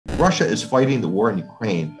Russia is fighting the war in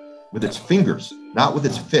Ukraine with its fingers, not with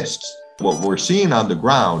its fists. What we're seeing on the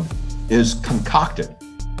ground is concocted,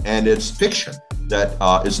 and it's fiction that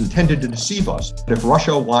is intended to deceive us. If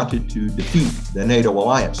Russia wanted to defeat the NATO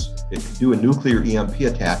alliance, it could do a nuclear EMP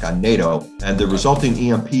attack on NATO, and the resulting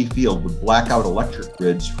EMP field would black out electric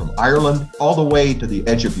grids from Ireland all the way to the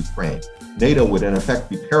edge of Ukraine. NATO would in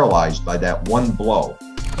effect be paralyzed by that one blow.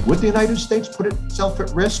 Would the United States put itself at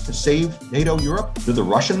risk to save NATO Europe? Do the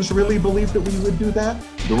Russians really believe that we would do that?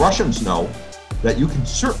 The Russians know that you can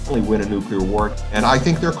certainly win a nuclear war, and I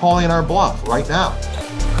think they're calling our bluff right now.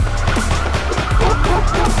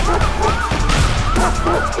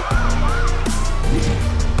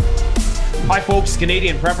 Hi folks,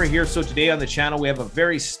 Canadian Prepper here. So today on the channel, we have a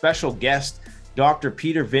very special guest, Dr.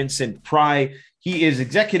 Peter Vincent Pry. He is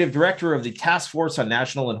Executive Director of the Task Force on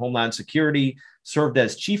National and Homeland Security, served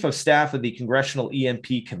as Chief of Staff of the Congressional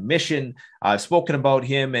EMP Commission. I've spoken about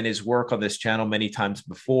him and his work on this channel many times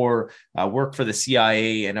before, worked for the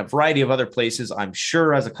CIA and a variety of other places, I'm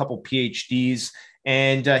sure has a couple PhDs.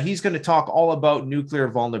 And he's going to talk all about nuclear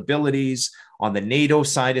vulnerabilities on the NATO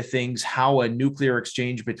side of things, how a nuclear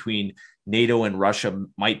exchange between NATO and Russia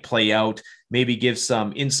might play out, maybe give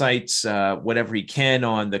some insights, whatever he can,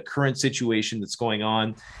 on the current situation that's going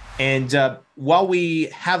on. And while we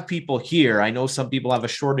have people here, I know some people have a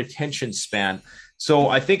short attention span. So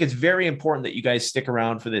I think it's very important that you guys stick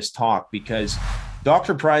around for this talk, because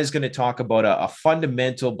Dr. Pry is going to talk about a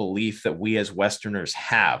fundamental belief that we as Westerners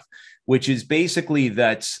have, which is basically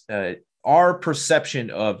that our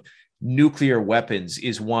perception of nuclear weapons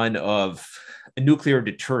is one of nuclear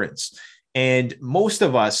deterrence. And most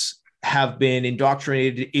of us have been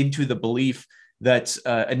indoctrinated into the belief that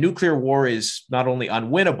a nuclear war is not only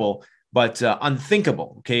unwinnable, but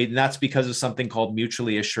unthinkable. Okay. And that's because of something called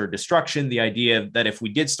mutually assured destruction. The idea that if we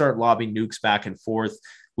did start lobbing nukes back and forth,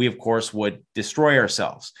 we, of course, would destroy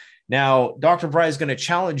ourselves. Now, Dr. Pry is going to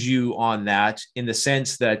challenge you on that in the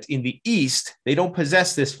sense that in the East, they don't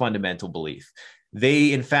possess this fundamental belief.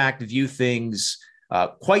 They, in fact, view things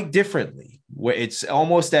quite differently, where it's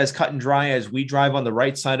almost as cut and dry as we drive on the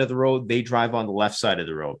right side of the road, they drive on the left side of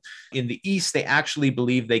the road. In the East, they actually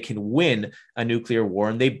believe they can win a nuclear war,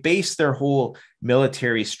 and they base their whole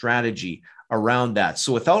military strategy around that.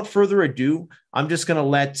 So without further ado, I'm just going to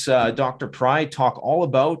let Dr. Pry talk all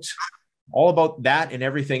about that and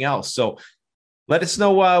everything else. So let us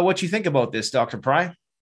know what you think about this, Dr. Pry.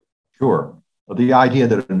 Sure. Well, the idea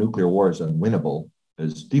that a nuclear war is unwinnable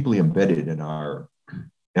is deeply embedded in our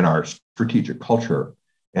strategic culture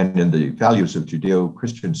and in the values of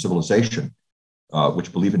Judeo-Christian civilization,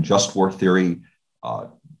 which believe in just war theory,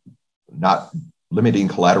 not limiting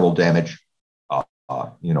collateral damage,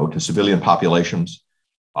 to civilian populations.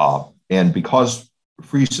 And because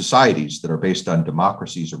free societies that are based on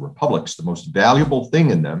democracies or republics, the most valuable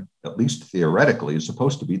thing in them, at least theoretically, is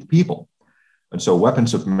supposed to be the people. And so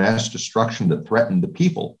weapons of mass destruction that threaten the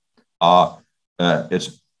people,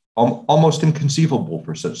 it's almost inconceivable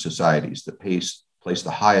for such societies that place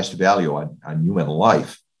the highest value on human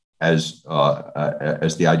life as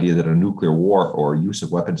the idea that a nuclear war or use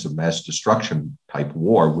of weapons of mass destruction type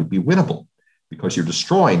war would be winnable, because you're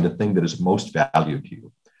destroying the thing that is most valued to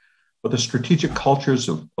you. But the strategic cultures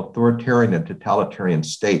of authoritarian and totalitarian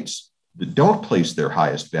states that don't place their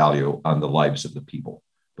highest value on the lives of the people,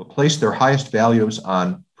 but place their highest values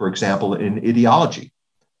on, for example, in ideology,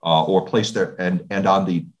 or place their and on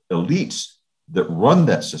the elites that run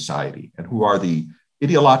that society and who are the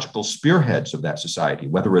ideological spearheads of that society,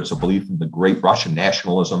 whether it's a belief in the great Russian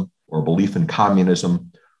nationalism or a belief in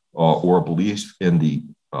communism, or a belief in the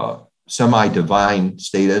semi-divine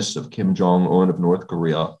status of Kim Jong-un of North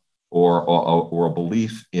Korea, or a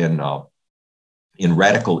belief in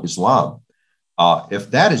radical Islam.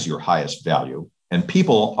 If that is your highest value and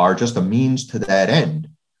people are just a means to that end,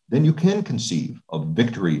 then you can conceive of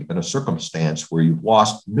victory in a circumstance where you've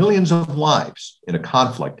lost millions of lives in a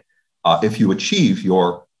conflict if you achieve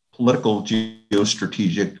your political,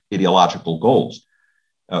 geostrategic, ideological goals.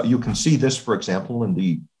 You can see this, for example, in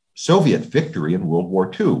the Soviet victory in World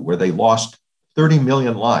War II, where they lost 30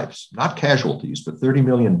 million lives, not casualties, but 30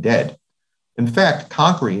 million dead. In fact,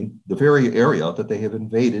 conquering the very area that they have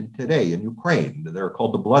invaded today in Ukraine. They're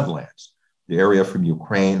called the Bloodlands. The area from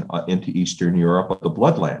Ukraine into Eastern Europe, the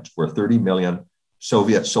Bloodlands, where 30 million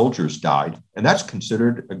Soviet soldiers died. And that's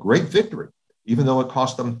considered a great victory, even though it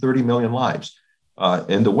cost them 30 million lives.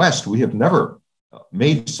 In the West, we have never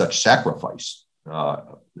made such sacrifice,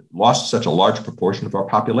 lost such a large proportion of our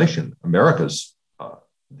population.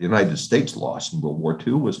 The United States loss in World War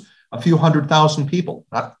II was a few 100,000 people,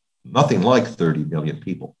 nothing like 30 million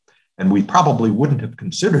people. And we probably wouldn't have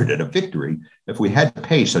considered it a victory if we had to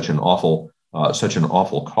pay such an awful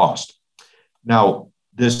cost. Now,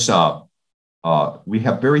 we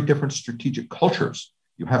have very different strategic cultures.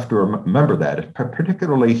 You have to remember that,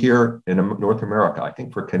 particularly here in North America. I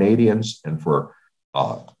think for Canadians and for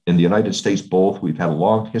in the United States, both, we've had a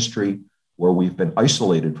long history where we've been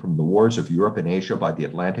isolated from the wars of Europe and Asia by the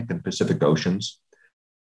Atlantic and Pacific Oceans.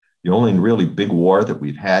 The only really big war that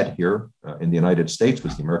we've had here in the United States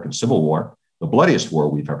was the American Civil War, the bloodiest war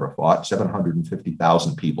we've ever fought.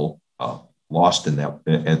 750,000 people lost in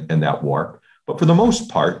that war. But for the most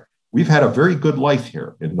part, we've had a very good life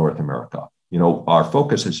here in North America. You know, our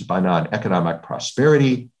focus has been on economic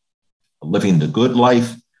prosperity, living the good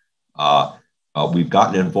life. We've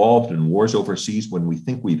gotten involved in wars overseas when we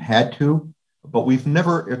think we've had to, but we've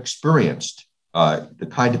never experienced the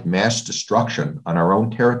kind of mass destruction on our own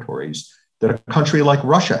territories that a country like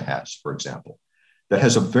Russia has, for example, that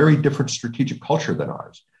has a very different strategic culture than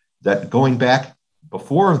ours, that going back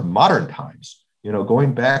before modern times, you know,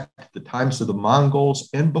 going back to the times of the Mongols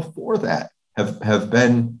and before that have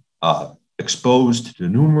been exposed to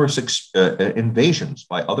numerous invasions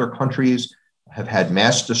by other countries, have had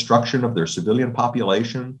mass destruction of their civilian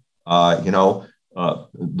population.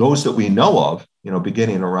 Those that we know of, you know,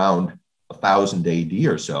 beginning around 1000 AD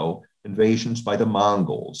or so, invasions by the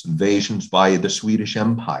Mongols, invasions by the Swedish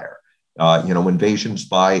Empire, invasions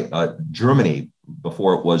by Germany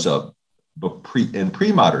before it was in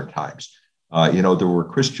pre-modern times. There were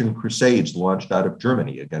Christian crusades launched out of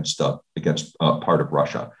Germany against part of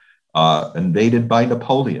Russia, invaded by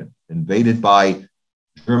Napoleon, invaded by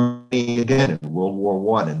Germany again in World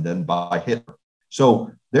War I, and then by Hitler.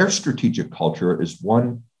 So their strategic culture is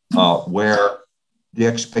one where the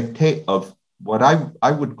expectation of what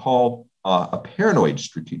I would call a paranoid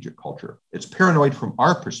strategic culture. It's paranoid from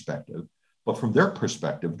our perspective, but from their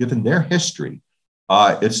perspective, given their history,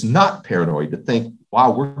 it's not paranoid to think,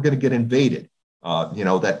 wow, we're going to get invaded.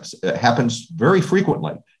 That happens very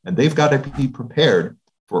frequently, and they've got to be prepared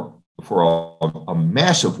for a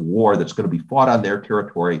massive war that's going to be fought on their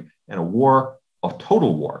territory, and a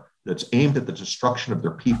total war that's aimed at the destruction of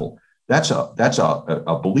their people. That's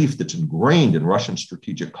a belief that's ingrained in Russian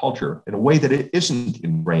strategic culture in a way that it isn't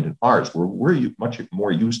ingrained in ours, where we're much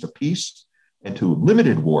more used to peace and to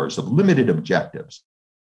limited wars of limited objectives,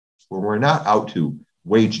 where we're not out to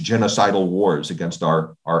wage genocidal wars against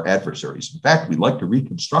our adversaries. In fact, we'd like to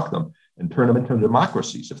reconstruct them and turn them into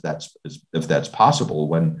democracies if that's possible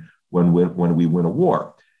when we win a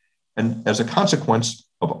war. And as a consequence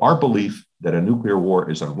of our belief that a nuclear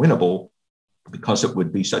war is unwinnable because it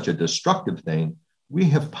would be such a destructive thing, we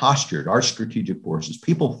have postured our strategic forces.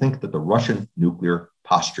 People think that the Russian nuclear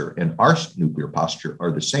posture and our nuclear posture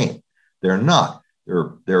are the same. They're not.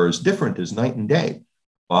 They're as different as night and day.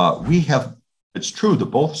 It's true that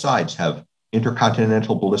both sides have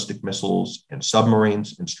intercontinental ballistic missiles and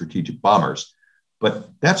submarines and strategic bombers,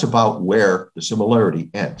 but that's about where the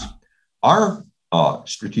similarity ends. Our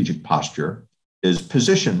strategic posture is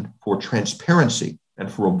positioned for transparency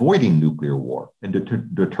and for avoiding nuclear war and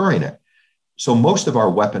deterring it. So most of our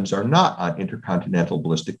weapons are not on intercontinental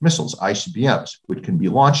ballistic missiles, ICBMs, which can be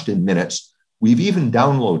launched in minutes. We've even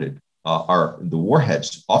downloaded the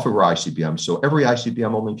warheads off of our ICBMs, so every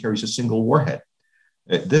ICBM only carries a single warhead.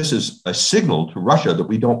 This is a signal to Russia that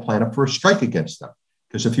we don't plan a first strike against them.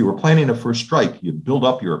 Because if you were planning a first strike, you'd build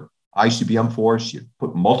up your ICBM force, you'd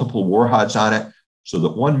put multiple warheads on it so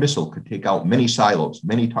that one missile could take out many silos,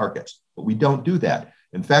 many targets. But we don't do that.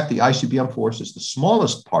 In fact, the ICBM force is the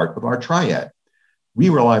smallest part of our triad. We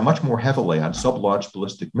rely much more heavily on sub-launched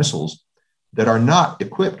ballistic missiles that are not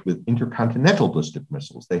equipped with intercontinental ballistic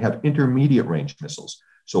missiles. They have intermediate range missiles.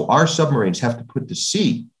 So our submarines have to put to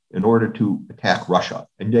sea in order to attack Russia.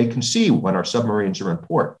 And they can see when our submarines are in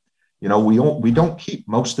port. We don't keep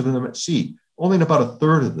most of them at sea. Only about a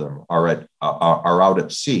third of them are out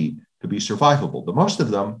at sea to be survivable. The most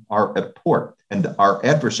of them are at port, and our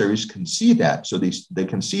adversaries can see that. So they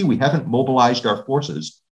can see we haven't mobilized our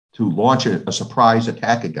forces to launch a surprise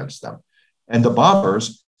attack against them. And the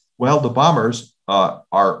bombers, we have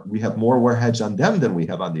more warheads on them than we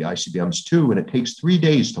have on the ICBMs too, and it takes 3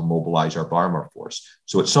 days to mobilize our bomber force.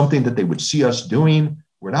 So it's something that they would see us doing.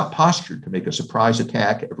 We're not postured to make a surprise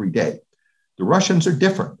attack every day. The Russians are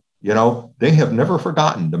different. They have never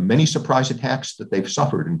forgotten the many surprise attacks that they've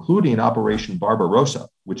suffered, including Operation Barbarossa,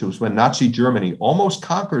 which was when Nazi Germany almost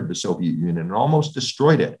conquered the Soviet Union and almost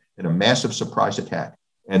destroyed it in a massive surprise attack.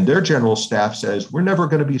 And their general staff says, we're never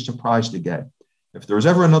going to be surprised again. If there's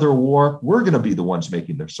ever another war, we're going to be the ones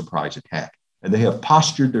making the surprise attack. And they have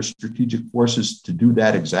postured their strategic forces to do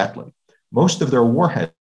that exactly. Most of their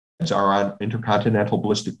warheads are on intercontinental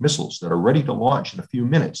ballistic missiles that are ready to launch in a few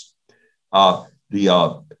minutes.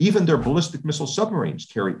 Even their ballistic missile submarines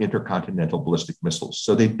carry intercontinental ballistic missiles,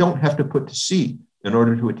 so they don't have to put to sea in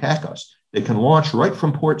order to attack us. They can launch right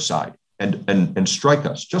from port side and strike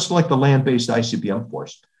us, just like the land-based ICBM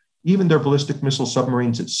force. Even their ballistic missile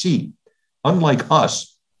submarines at sea, unlike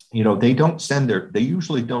us, they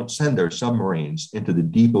usually don't send their submarines into the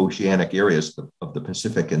deep oceanic areas of the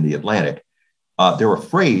Pacific and the Atlantic. They're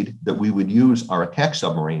afraid that we would use our attack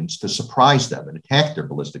submarines to surprise them and attack their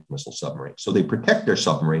ballistic missile submarines. So they protect their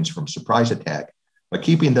submarines from surprise attack by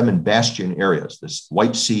keeping them in bastion areas, this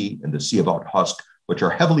White Sea and the Sea of Okhotsk, which are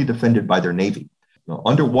heavily defended by their Navy.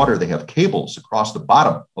 Underwater, they have cables across the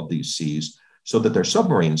bottom of these seas so that their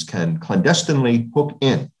submarines can clandestinely hook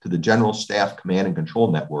in to the General Staff Command and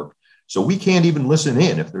Control Network. So we can't even listen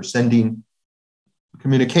in if they're sending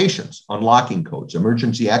communications, unlocking codes,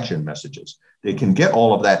 emergency action messages. They can get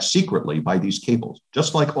all of that secretly by these cables,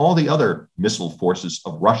 just like all the other missile forces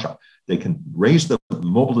of Russia. They can raise the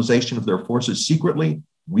mobilization of their forces secretly.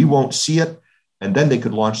 We won't see it. And then they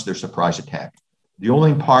could launch their surprise attack. The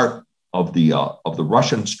only part of the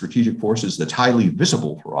Russian strategic forces that's highly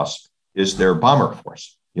visible for us is their bomber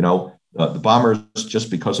force. The bombers,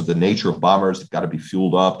 just because of the nature of bombers, they've got to be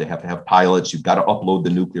fueled up. They have to have pilots. You've got to upload the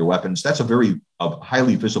nuclear weapons. That's a very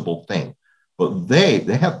highly visible thing. But they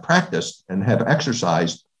have practiced and have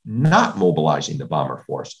exercised not mobilizing the bomber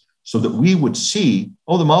force so that we would see,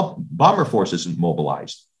 the bomber force isn't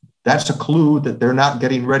mobilized. That's a clue that they're not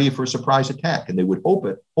getting ready for a surprise attack. And they would hope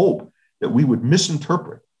that we would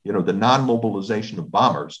misinterpret, the non-mobilization of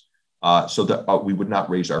bombers so that we would not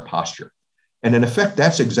raise our posture. And in effect,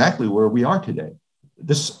 that's exactly where we are today.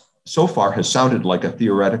 This so far has sounded like a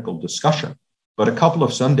theoretical discussion, but a couple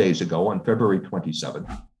of Sundays ago, on February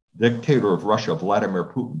 27th, the dictator of Russia, Vladimir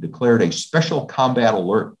Putin, declared a special combat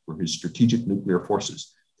alert for his strategic nuclear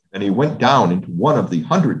forces. And he went down into one of the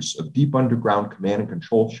hundreds of deep underground command and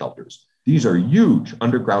control shelters. These are huge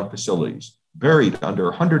underground facilities buried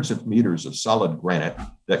under hundreds of meters of solid granite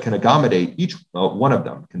that can accommodate, each one of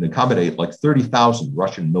them can accommodate like 30,000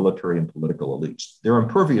 Russian military and political elites. They're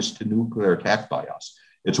impervious to nuclear attack by us.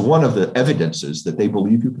 It's one of the evidences that they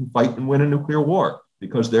believe you can fight and win a nuclear war,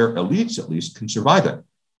 because their elites at least can survive it.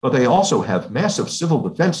 But they also have massive civil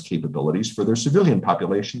defense capabilities for their civilian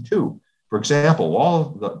population too. For example, all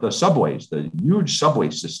the subways, the huge subway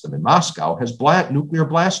system in Moscow has nuclear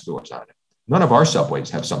blast doors on it. None of our subways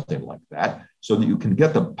have something like that, so that you can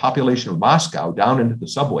get the population of Moscow down into the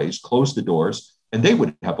subways, close the doors, and they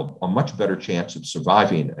would have a much better chance of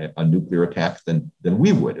surviving a nuclear attack than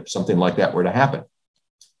we would if something like that were to happen.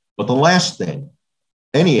 But the last thing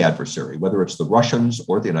any adversary, whether it's the Russians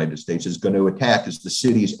or the United States, is going to attack is the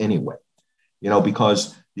cities anyway.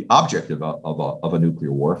 Because the objective of a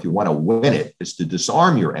nuclear war, if you want to win it, is to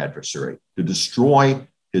disarm your adversary, to destroy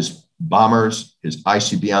his bombers, his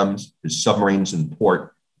ICBMs, his submarines in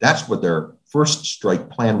port. That's what their first strike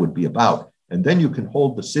plan would be about. And then you can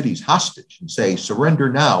hold the cities hostage and say, surrender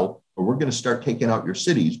now, or we're going to start taking out your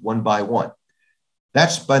cities one by one.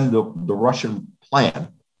 That's been the Russian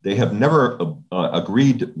plan. They have never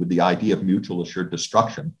agreed with the idea of mutual assured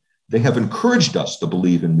destruction. They have encouraged us to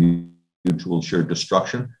believe in mutual assured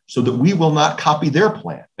destruction so that we will not copy their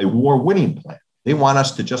plan, a war-winning plan. They want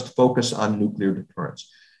us to just focus on nuclear deterrence.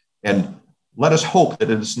 And let us hope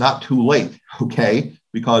that it is not too late, okay?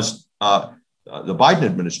 Because the Biden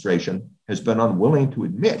administration has been unwilling to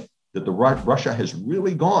admit that Russia has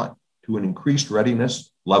really gone to an increased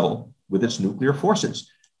readiness level with its nuclear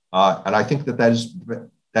forces. And I think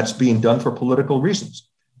that's being done for political reasons.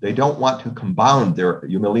 They don't want to compound their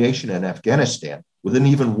humiliation in Afghanistan with an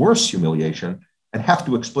even worse humiliation and have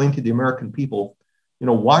to explain to the American people,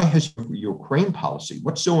 why has Ukraine policy,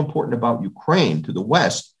 what's so important about Ukraine to the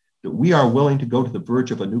West that we are willing to go to the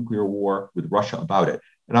verge of a nuclear war with Russia about it?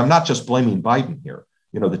 And I'm not just blaming Biden here.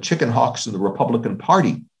 The chicken hawks in the Republican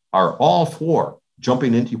Party are all for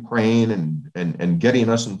jumping into Ukraine and getting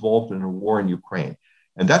us involved in a war in Ukraine.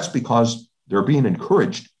 And that's because they're being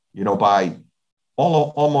encouraged, by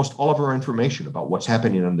almost all of our information about what's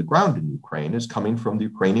happening on the ground in Ukraine is coming from the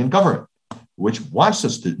Ukrainian government, which wants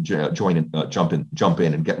us to jump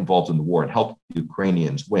in and get involved in the war and help the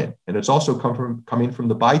Ukrainians win. And it's also coming from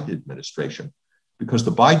the Biden administration, because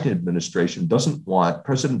the Biden administration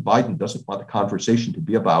President Biden doesn't want the conversation to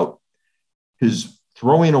be about his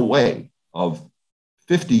throwing away of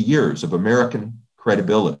 50 years of American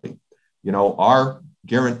credibility. Our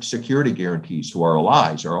security guarantees to our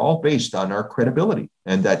allies are all based on our credibility,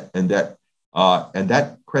 and that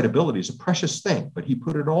credibility is a precious thing. But he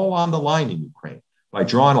put it all on the line in Ukraine. by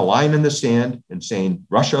drawing a line in the sand and saying,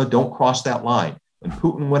 Russia, don't cross that line. And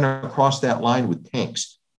Putin went across that line with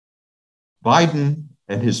tanks. Biden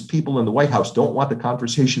and his people in the White House don't want the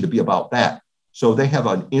conversation to be about that. So they have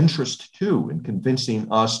an interest, too, in convincing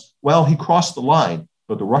us, well, he crossed the line,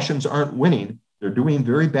 but the Russians aren't winning. They're doing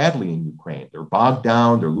very badly in Ukraine. They're bogged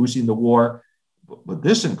down. They're losing the war. But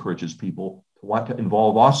this encourages people to want to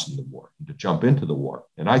involve us in the war and to jump into the war.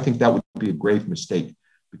 And I think that would be a grave mistake,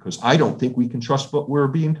 because I don't think we can trust what we're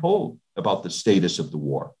being told about the status of the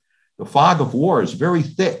war. The fog of war is very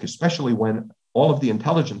thick, especially when all of the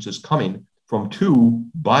intelligence is coming from two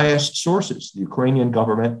biased sources, the Ukrainian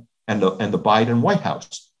government and the Biden White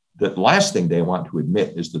House. The last thing they want to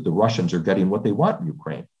admit is that the Russians are getting what they want in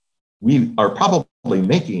Ukraine. We are probably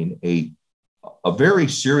making a very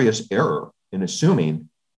serious error in assuming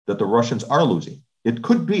that the Russians are losing. It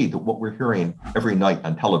could be that what we're hearing every night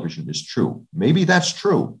on television is true. Maybe that's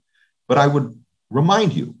true. But I would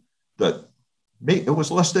remind you that it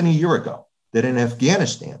was less than a year ago that in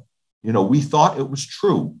Afghanistan, we thought it was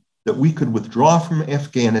true that we could withdraw from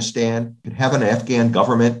Afghanistan, could have an Afghan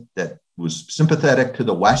government that was sympathetic to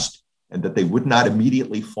the West and that they would not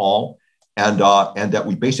immediately fall, and that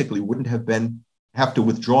we basically wouldn't have to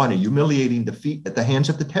withdraw in a humiliating defeat at the hands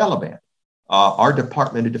of the Taliban. Our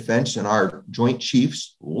Department of Defense and our Joint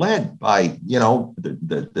Chiefs, led by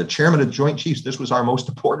the chairman of the Joint Chiefs, this was our most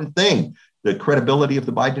important thing. The credibility of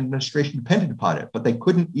the Biden administration depended upon it, but they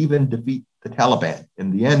couldn't even defeat the Taliban.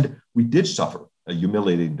 In the end, we did suffer a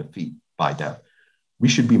humiliating defeat by them. We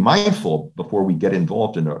should be mindful before we get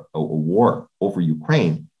involved in a war over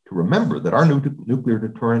Ukraine to remember that our nuclear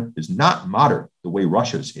deterrent is not modern the way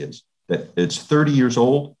Russia's is, that it's 30 years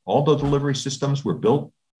old. All the delivery systems were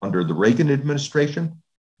built under the Reagan administration.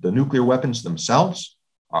 The nuclear weapons themselves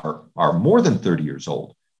are more than 30 years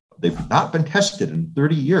old. They've not been tested in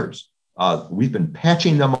 30 years. We've been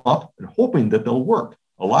patching them up and hoping that they'll work.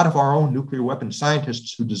 A lot of our own nuclear weapons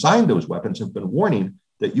scientists who designed those weapons have been warning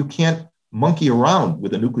that you can't monkey around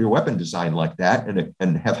with a nuclear weapon design like that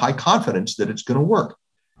and have high confidence that it's going to work.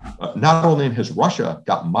 Not only has Russia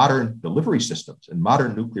got modern delivery systems and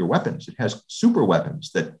modern nuclear weapons, it has super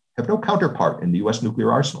weapons that have no counterpart in the US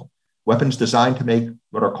nuclear arsenal. Weapons designed to make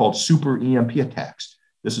what are called super EMP attacks.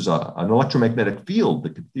 This is an electromagnetic field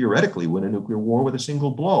that could theoretically win a nuclear war with a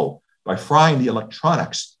single blow by frying the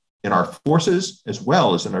electronics in our forces as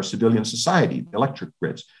well as in our civilian society, the electric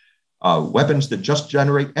grids. Weapons that just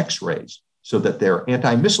generate X-rays so that their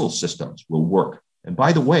anti-missile systems will work. And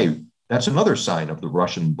by the way, that's another sign of the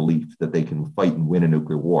Russian belief that they can fight and win a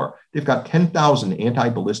nuclear war. They've got 10,000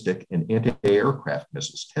 anti-ballistic and anti-aircraft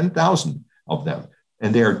missiles, 10,000 of them,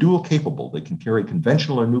 and they are dual capable. They can carry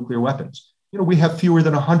conventional or nuclear weapons. We have fewer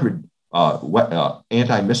than 100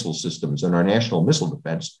 anti-missile systems in our national missile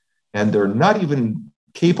defense, and they're not even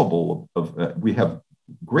capable of, we have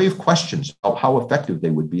grave questions about how effective they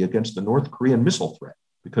would be against the North Korean missile threat,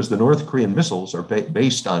 because the North Korean missiles are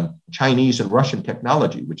based on Chinese and Russian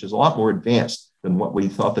technology, which is a lot more advanced than what we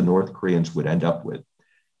thought the North Koreans would end up with.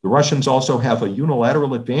 The Russians also have a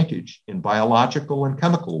unilateral advantage in biological and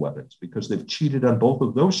chemical weapons because they've cheated on both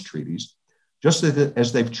of those treaties, just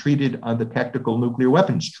as they've cheated on the Tactical Nuclear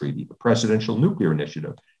Weapons Treaty, the Presidential Nuclear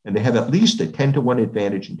Initiative, and they have at least a 10-to-1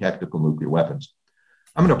 advantage in tactical nuclear weapons.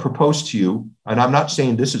 I'm going to propose to you, and I'm not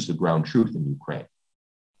saying this is the ground truth in Ukraine,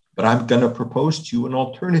 but I'm going to propose to you an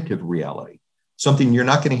alternative reality, something you're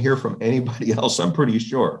not going to hear from anybody else, I'm pretty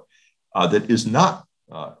sure, that is not,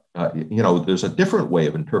 there's a different way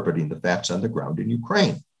of interpreting the facts on the ground in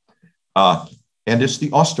Ukraine. And it's the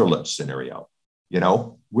Austerlitz scenario.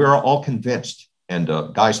 We're all convinced, and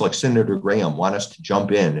guys like Senator Graham want us to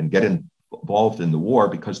jump in and get involved in the war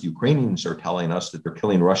because the Ukrainians are telling us that they're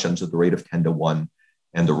killing Russians at the rate of 10-to-1,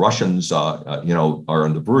 and the Russians, are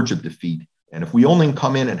on the verge of defeat. And if we only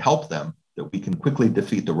come in and help them, that we can quickly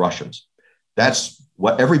defeat the Russians. That's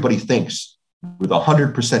what everybody thinks with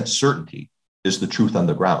 100% certainty is the truth on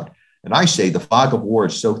the ground. And I say the fog of war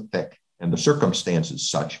is so thick and the circumstances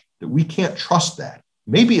such that we can't trust that.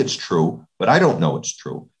 Maybe it's true, but I don't know it's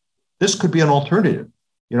true. This could be an alternative.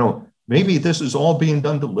 Maybe this is all being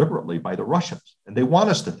done deliberately by the Russians, and they want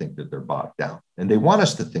us to think that they're bogged down, and they want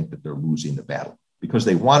us to think that they're losing the battle because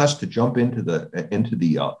they want us to jump into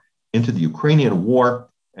the Ukrainian war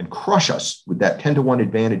and crush us with that 10-to-1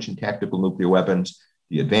 advantage in tactical nuclear weapons,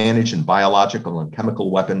 the advantage in biological and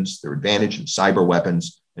chemical weapons, their advantage in cyber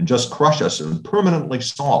weapons, and just crush us and permanently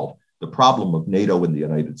solve the problem of NATO and the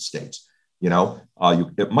United States.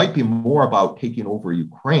 It might be more about taking over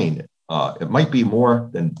Ukraine. It might be more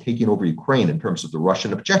than taking over Ukraine in terms of the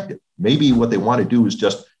Russian objective. Maybe what they want to do is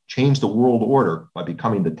just change the world order by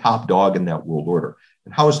becoming the top dog in that world order.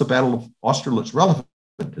 And how is the Battle of Austerlitz relevant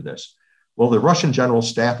to this? Well, the Russian general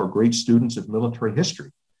staff are great students of military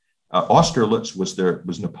history. Austerlitz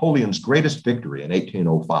was Napoleon's greatest victory in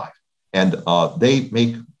 1805. And they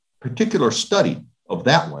make particular study of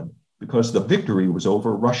that one because the victory was over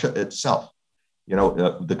Russia itself.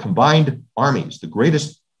 The combined armies, the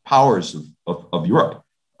greatest powers of Europe,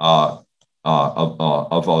 of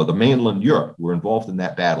the mainland Europe, were involved in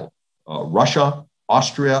that battle. Russia,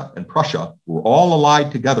 Austria, and Prussia were all allied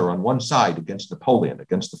together on one side against Napoleon,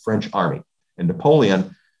 against the French army. And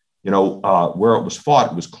Napoleon, where it was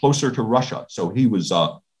fought, it was closer to Russia. So he was,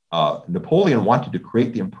 Napoleon wanted to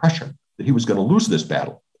create the impression that he was going to lose this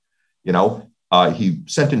battle. He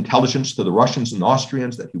sent intelligence to the Russians and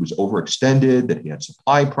Austrians that he was overextended, that he had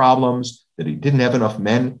supply problems, that he didn't have enough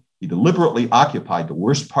men. He deliberately occupied the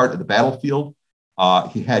worst part of the battlefield.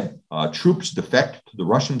 He had troops defect to the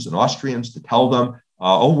Russians and Austrians to tell them,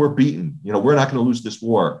 we're beaten. We're not going to lose this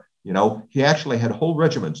war. He actually had whole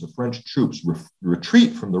regiments of French troops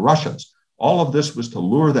retreat from the Russians. All of this was to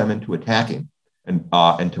lure them into attacking and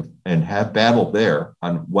have battle there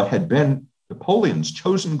on what had been Napoleon's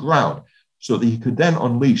chosen ground, so that he could then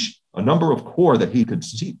unleash a number of corps that he could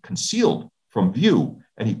see concealed from view.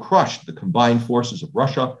 And he crushed the combined forces of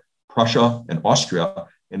Russia, Prussia, and Austria.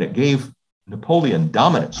 And it gave Napoleon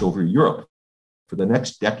dominance over Europe for the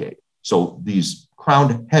next decade. So these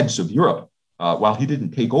crowned heads of Europe, while he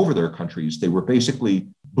didn't take over their countries, they were basically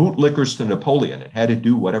bootlickers to Napoleon and had to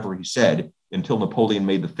do whatever he said until Napoleon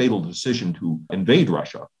made the fatal decision to invade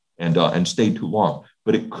Russia and stayed too long.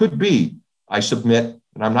 But it could be, I submit,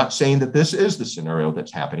 and I'm not saying that this is the scenario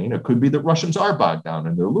that's happening. It could be that Russians are bogged down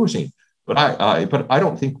and they're losing. But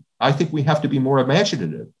I think we have to be more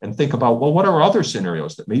imaginative and think about, well, what are other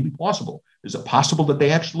scenarios that may be possible? Is it possible that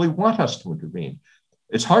they actually want us to intervene?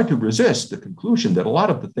 It's hard to resist the conclusion that a lot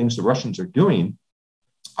of the things the Russians are doing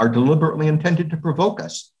are deliberately intended to provoke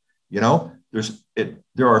us.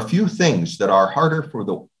 There are a few things that are harder for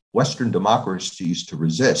the Western democracies to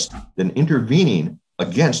resist than intervening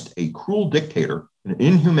against a cruel dictator, an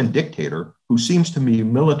inhuman dictator who seems to be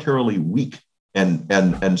militarily weak.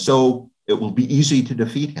 And so it will be easy to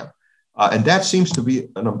defeat him. And that seems to be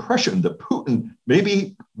an impression that Putin,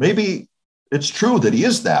 maybe it's true that he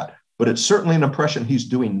is that, but it's certainly an impression he's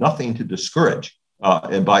doing nothing to discourage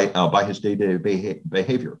and by his day-to-day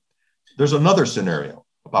behavior. There's another scenario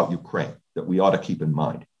about Ukraine that we ought to keep in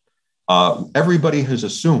mind. Everybody has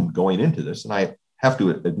assumed going into this, and I have to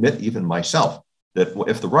admit, even myself, that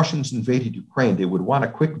if the Russians invaded Ukraine, they would want a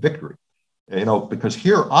quick victory, because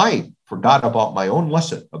here I forgot about my own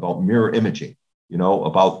lesson about mirror imaging,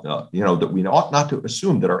 that we ought not to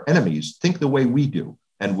assume that our enemies think the way we do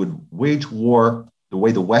and would wage war the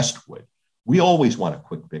way the West would. We always want a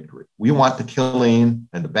quick victory. We want the killing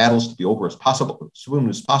and the battles to be over as soon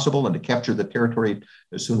as possible, and to capture the territory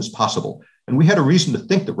as soon as possible. And we had a reason to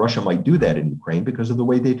think that Russia might do that in Ukraine because of the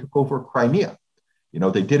way they took over Crimea.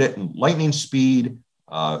 They did it in lightning speed,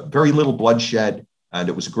 very little bloodshed, and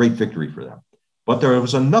it was a great victory for them. But there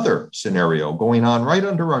was another scenario going on right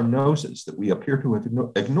under our noses that we appear to have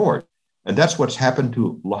ignored. And that's what's happened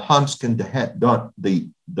to Luhansk and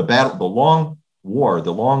the battle, the long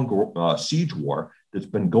siege war that's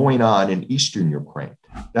been going on in eastern Ukraine.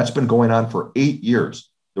 That's been going on for 8 years.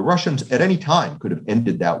 The Russians at any time could have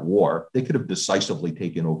ended that war. They could have decisively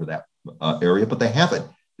taken over that area, but they haven't.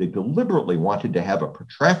 They deliberately wanted to have a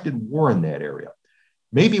protracted war in that area.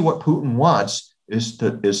 Maybe what Putin wants is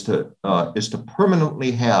to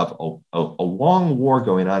permanently have a long war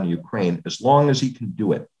going on in Ukraine as long as he can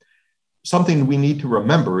do it. Something we need to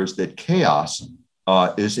remember is that chaos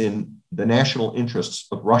is in the national interests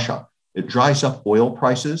of Russia. It dries up oil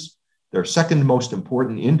prices. Their second most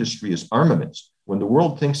important industry is armaments. When the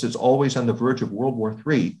world thinks it's always on the verge of World War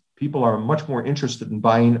III, people are much more interested in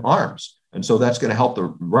buying arms. And so that's going to help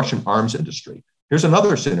the Russian arms industry. Here's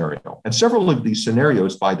another scenario. And several of these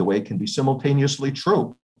scenarios, by the way, can be simultaneously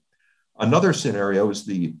true. Another scenario is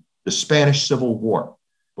the Spanish Civil War.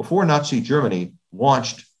 Before Nazi Germany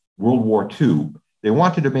launched World War II, they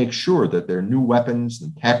wanted to make sure that their new weapons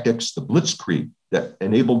and tactics, the blitzkrieg that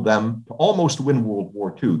enabled them to almost win World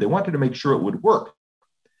War II, they wanted to make sure it would work.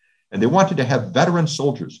 And they wanted to have veteran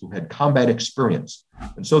soldiers who had combat experience.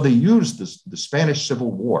 And so they used the Spanish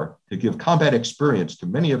Civil War to give combat experience to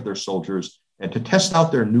many of their soldiers and to test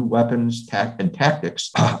out their new weapons and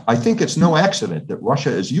tactics. I think it's no accident that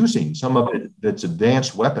Russia is using some of its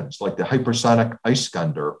advanced weapons, like the hypersonic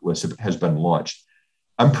Iskander has been launched.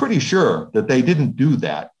 I'm pretty sure that they didn't do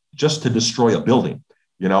that just to destroy a building.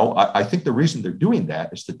 I think the reason they're doing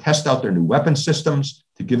that is to test out their new weapon systems,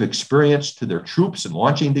 to give experience to their troops in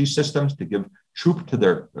launching these systems, to give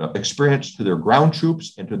experience to their ground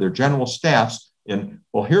troops and to their general staffs. And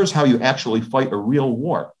well, here's how you actually fight a real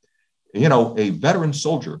war. A veteran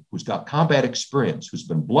soldier who's got combat experience, who's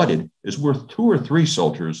been blooded, is worth 2 or 3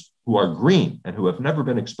 soldiers who are green and who have never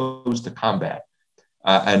been exposed to combat.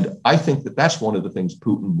 And I think that that's one of the things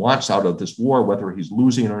Putin wants out of this war, whether he's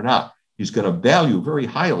losing or not. He's going to value very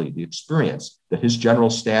highly the experience that his general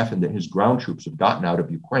staff and that his ground troops have gotten out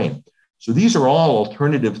of Ukraine. So these are all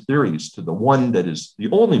alternative theories to the one that is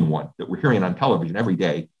the only one that we're hearing on television every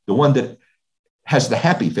day. The one that has the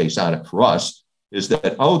happy face on it for us is that,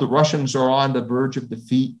 the Russians are on the verge of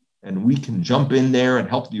defeat and we can jump in there and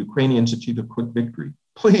help the Ukrainians achieve a quick victory.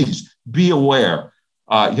 Please be aware.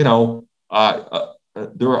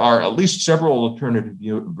 There are at least several alternative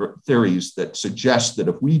theories that suggest that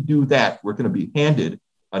if we do that, we're going to be handed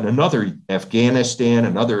another Afghanistan,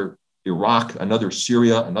 another Iraq, another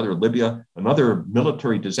Syria, another Libya, another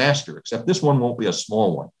military disaster, except this one won't be a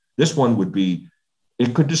small one. This one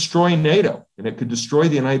it could destroy NATO and it could destroy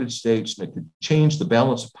the United States and it could change the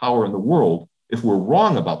balance of power in the world if we're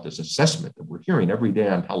wrong about this assessment that we're hearing every day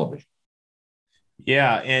on television.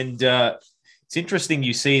 Yeah. And it's interesting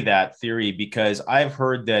you say that theory, because I've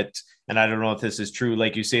heard that, and I don't know if this is true,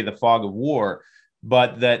 like you say, the fog of war,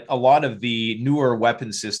 but that a lot of the newer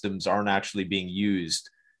weapon systems aren't actually being used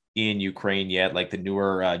in Ukraine yet, like the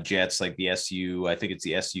newer jets, like the I think it's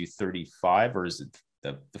the Su-35, or is it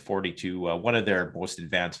the 42, one of their most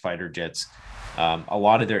advanced fighter jets. A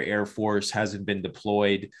lot of their Air Force hasn't been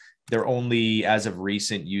deployed. They're only, as of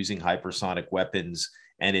recent, using hypersonic weapons.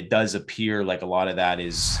 And it does appear like a lot of that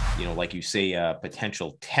is, like you say, a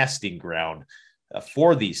potential testing ground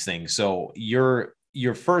for these things. So your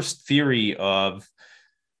first theory that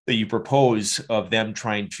you propose of them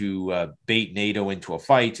trying to bait NATO into a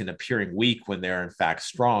fight and appearing weak when they're in fact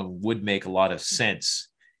strong would make a lot of sense,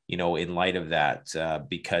 in light of that,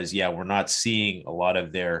 because, we're not seeing a lot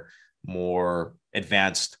of their more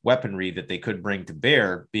advanced weaponry that they could bring to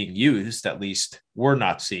bear being used. At least we're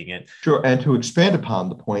not seeing it. Sure. And to expand upon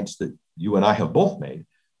the points that you and I have both made,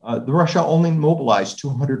 the Russia only mobilized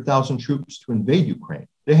 200,000 troops to invade Ukraine.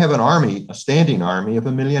 They have a standing army of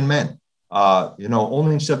 1 million men.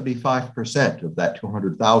 Only 75% of that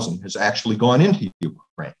 200,000 has actually gone into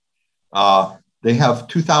Ukraine. They have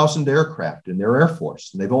 2,000 aircraft in their Air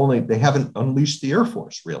Force, and they haven't unleashed the Air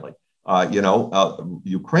Force, really.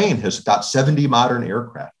 Ukraine has got 70 modern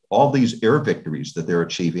aircraft. All these air victories that they're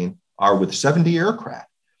achieving are with 70 aircraft.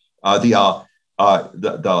 The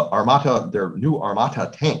Armata, their new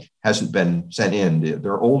Armata tank hasn't been sent in.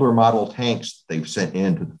 Their older model tanks they've sent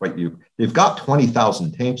in to fight you. They've got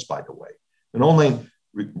 20,000 tanks, by the way. And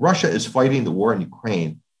Russia is fighting the war in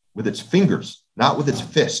Ukraine with its fingers, not with its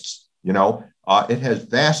fists. It has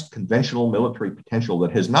vast conventional military potential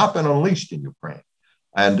that has not been unleashed in Ukraine.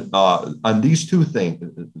 And on these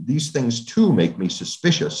things too make me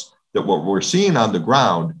suspicious that what we're seeing on the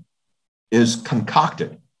ground is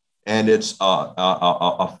concocted, and it's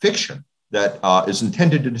a fiction that is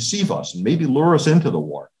intended to deceive us and maybe lure us into the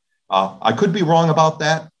war. I could be wrong about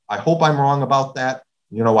that. I hope I'm wrong about that.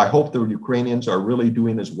 I hope the Ukrainians are really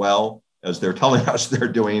doing as well as they're telling us they're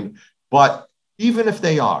doing. But even if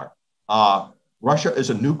they are, Russia is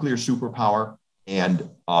a nuclear superpower. And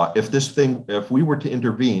if we were to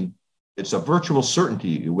intervene, it's a virtual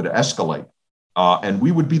certainty it would escalate, and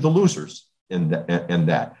we would be the losers in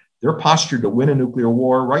that. They're postured to win a nuclear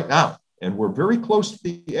war right now, and we're very close to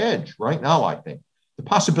the edge right now, I think. The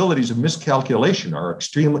possibilities of miscalculation are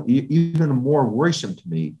even more worrisome to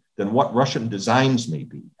me than what Russian designs may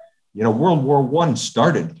be. World War I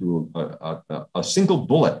started through a single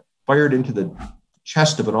bullet fired into the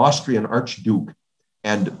chest of an Austrian archduke.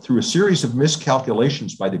 And through a series of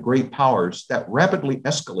miscalculations by the great powers, that rapidly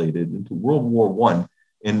escalated into World War I.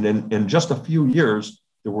 And in just a few years,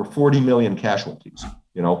 there were 40 million casualties,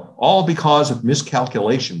 all because of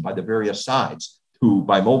miscalculation by the various sides who,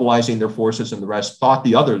 by mobilizing their forces and the rest, thought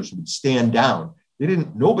the others would stand down.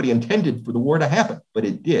 Nobody intended for the war to happen, but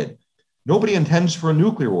it did. Nobody intends for a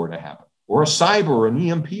nuclear war to happen, or a cyber or an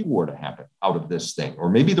EMP war to happen out of this thing. Or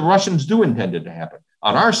maybe the Russians do intend it to happen.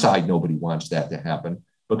 On our side, nobody wants that to happen.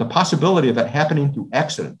 But the possibility of it happening through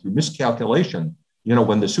accident, through miscalculation,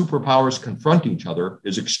 when the superpowers confront each other,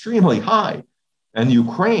 is extremely high. And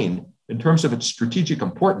Ukraine, in terms of its strategic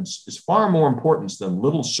importance, is far more important than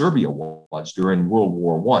little Serbia was during World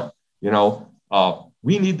War I.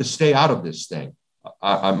 We need to stay out of this thing.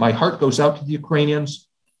 My heart goes out to the Ukrainians,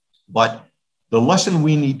 but the lesson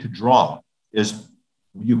we need to draw is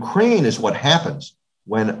Ukraine is what happens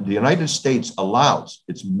when the United States allows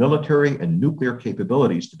its military and nuclear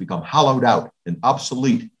capabilities to become hollowed out and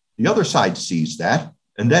obsolete, the other side sees that,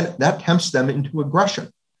 and then that tempts them into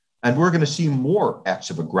aggression. And we're going to see more acts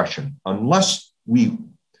of aggression unless the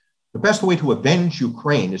best way to avenge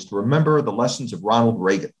Ukraine is to remember the lessons of Ronald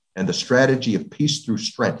Reagan and the strategy of peace through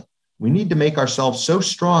strength. We need to make ourselves so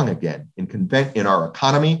strong again in our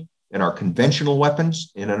economy, in our conventional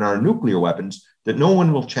weapons, and in our nuclear weapons that no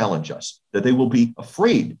one will challenge us, that they will be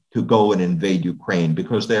afraid to go and invade Ukraine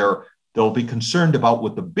because they'll be concerned about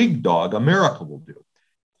what the big dog, America, will do.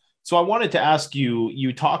 So I wanted to ask you,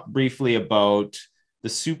 you talked briefly about the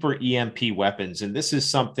super EMP weapons, and this is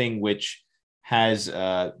something which has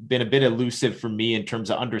been a bit elusive for me in terms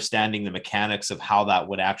of understanding the mechanics of how that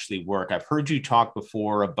would actually work. I've heard you talk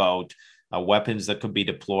before about weapons that could be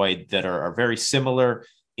deployed that are very similar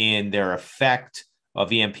in their effect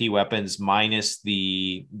of EMP weapons minus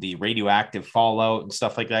the radioactive fallout and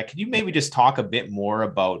stuff like that. Could you maybe just talk a bit more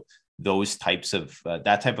about those types of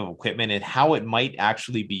that type of equipment and how it might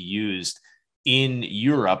actually be used in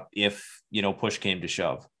Europe if, push came to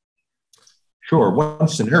shove? Sure. One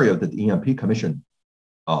scenario that the EMP Commission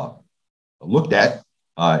looked at,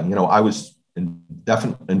 I was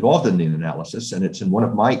definitely involved in the analysis, and it's in one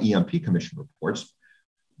of my EMP Commission reports.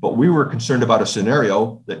 But we were concerned about a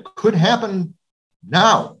scenario that could happen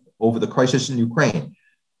now over the crisis in Ukraine,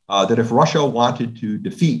 that if Russia wanted to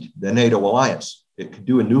defeat the NATO alliance, it could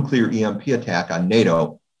do a nuclear EMP attack on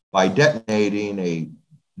NATO by detonating a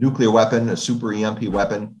nuclear weapon, a super EMP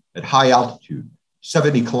weapon, at high altitude,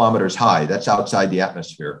 70 kilometers high, that's outside the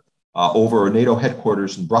atmosphere, over NATO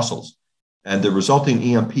headquarters in Brussels. And the resulting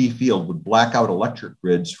EMP field would black out electric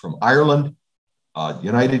grids from Ireland,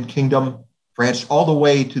 United Kingdom, France, all the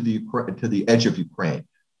way to the edge of Ukraine.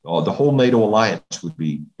 The whole NATO alliance would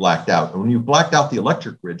be blacked out. And when you've blacked out the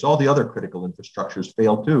electric grids, all the other critical infrastructures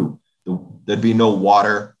fail too. There'd be no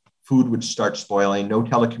water, food would start spoiling, no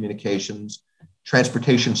telecommunications,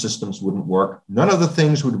 transportation systems wouldn't work. None of the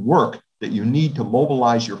things would work that you need to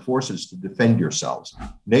mobilize your forces to defend yourselves.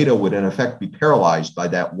 NATO would in effect be paralyzed by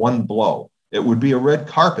that one blow. It would be a red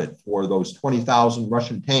carpet for those 20,000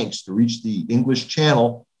 Russian tanks to reach the English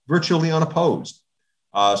Channel virtually unopposed.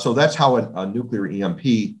 So that's how a nuclear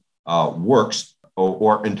EMP works,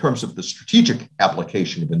 or in terms of the strategic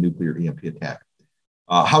application of a nuclear EMP attack.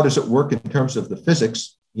 How does it work in terms of the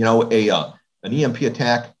physics? An EMP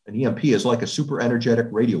attack, an EMP is like a super energetic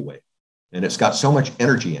radio wave, and it's got so much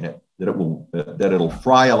energy in it that it'll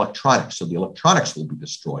fry electronics. So the electronics will be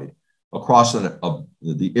destroyed across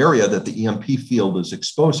the area that the EMP field is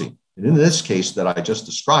exposing. And in this case that I just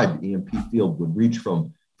described, the EMP field would reach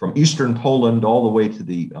from eastern Poland all the way to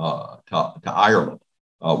Ireland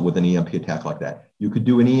with an EMP attack like that. You could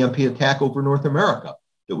do an EMP attack over North America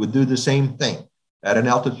that would do the same thing. At an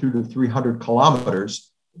altitude of 300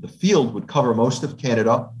 kilometers, the field would cover most of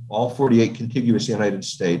Canada, all 48 contiguous United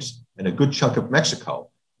States, and a good chunk of Mexico.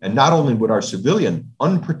 And not only would our civilian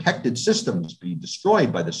unprotected systems be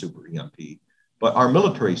destroyed by the super EMP, but our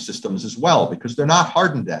military systems as well, because they're not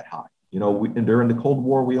hardened that high. During the Cold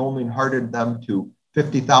War, we only hardened them to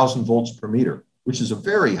 50,000 volts per meter, which is a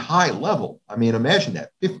very high level. I mean, imagine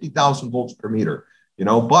that, 50,000 volts per meter,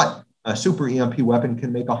 but a super EMP weapon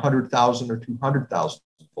can make 100,000 or 200,000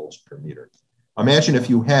 volts per meter. Imagine if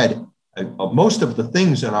you had most of the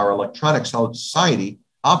things in our electronic society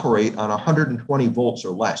operate on 120 volts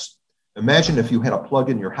or less. Imagine if you had a plug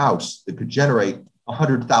in your house that could generate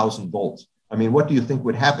 100,000 volts. I mean, what do you think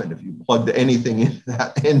would happen if you plugged anything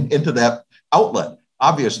into that outlet?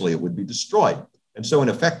 Obviously, it would be destroyed. And so, in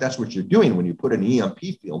effect, that's what you're doing when you put an EMP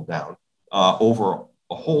field down over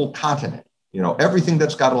a whole continent. Everything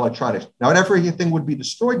that's got electronics. Not everything would be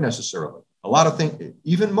destroyed necessarily. A lot of things,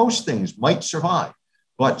 even most things, might survive,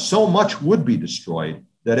 but so much would be destroyed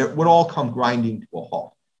that it would all come grinding to a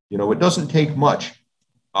halt. It doesn't take much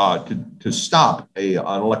to stop an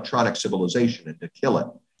electronic civilization and to kill it.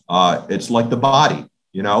 It's like the body.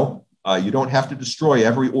 You don't have to destroy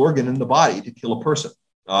every organ in the body to kill a person.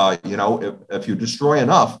 If you destroy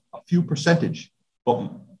enough, a few percentage, but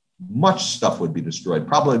much stuff would be destroyed.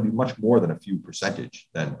 Probably be much more than a few percentage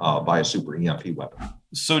than by a super EMP weapon.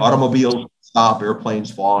 So automobiles stop,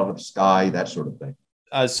 airplanes fall out of the sky, that sort of thing.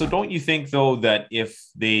 So don't you think, though, that if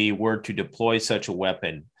they were to deploy such a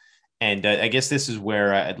weapon, and I guess this is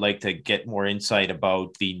where I'd like to get more insight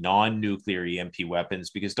about the non-nuclear EMP weapons,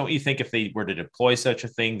 because don't you think if they were to deploy such a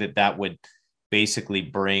thing, that would basically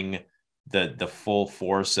bring the full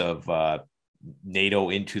force of NATO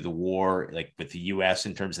into the war, like with the US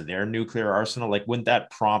in terms of their nuclear arsenal? Like, wouldn't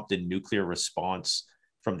that prompt a nuclear response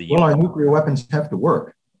from the US? Well, our nuclear weapons have to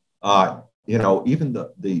work. even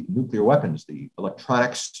the nuclear weapons, the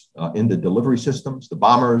electronics in the delivery systems, the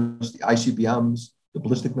bombers, the ICBMs, the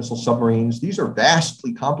ballistic missile submarines, these are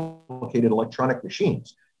vastly complicated electronic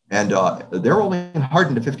machines. And they're only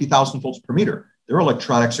hardened to 50,000 volts per meter. Their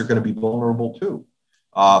electronics are going to be vulnerable too.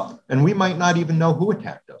 And we might not even know who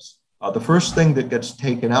attacked us. The first thing that gets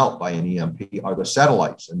taken out by an EMP are the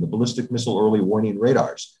satellites and the ballistic missile early warning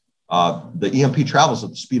radars. The EMP travels at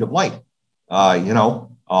the speed of light. In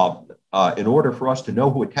order for us to know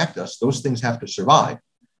who attacked us, those things have to survive.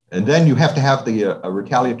 And then you have to have the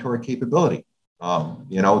retaliatory capability.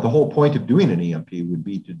 The whole point of doing an EMP would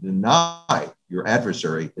be to deny your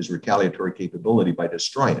adversary his retaliatory capability by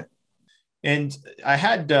destroying it. And I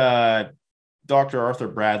had Dr. Arthur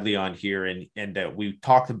Bradley on here, and we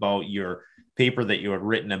talked about your paper that you had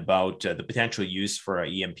written about the potential use for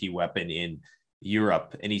an EMP weapon in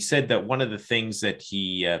Europe. And he said that one of the things that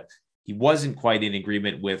he wasn't quite in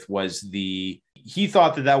agreement with was he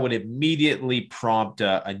thought that would immediately prompt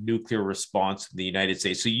a nuclear response from the United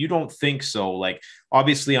States. So you don't think so? Like,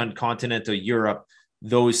 obviously on continental Europe,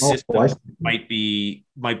 those systems might be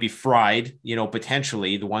fried,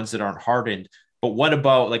 potentially the ones that aren't hardened. But what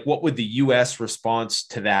about, like, what would the U.S. response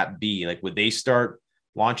to that be? Like, would they start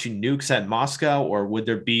launching nukes at Moscow, or would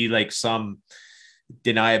there be like some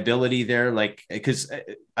deniability there? Like, because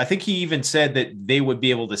I think he even said that they would be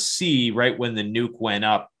able to see right when the nuke went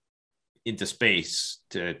up into space.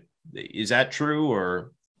 Is that true?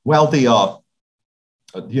 Or well, the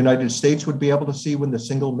United States would be able to see when the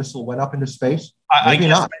single missile went up into space. I guess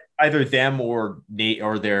not. Either them or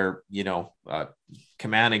their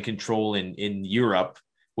command and control in Europe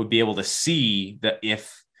would be able to see that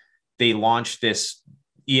if they launched this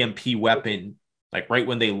EMP weapon, like right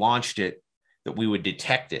when they launched it, that we would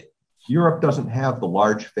detect it. Europe doesn't have the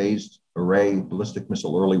large phased array ballistic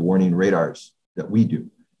missile early warning radars that we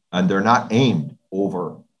do, and they're not aimed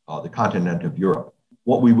over the continent of Europe.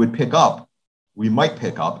 What we might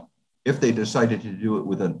pick up if they decided to do it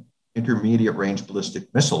with an intermediate range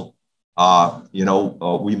ballistic missile.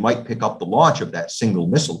 We might pick up the launch of that single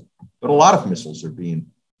missile, but a lot of missiles are being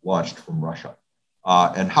launched from Russia.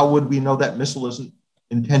 And how would we know that missile isn't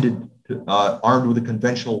intended to armed with a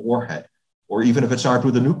conventional warhead? Or even if it's armed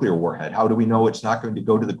with a nuclear warhead, how do we know it's not going to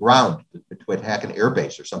go to the ground to attack an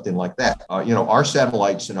airbase or something like that? Our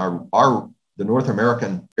satellites and the North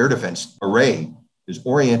American air defense array is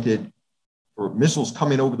oriented for missiles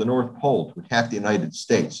coming over the North Pole to attack the United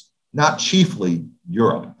States, not chiefly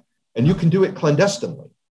Europe. And you can do it clandestinely.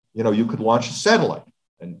 You could launch a satellite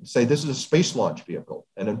and say this is a space launch vehicle.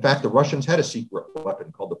 And in fact, the Russians had a secret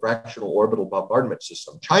weapon called the fractional orbital bombardment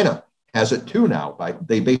system. China has it too now.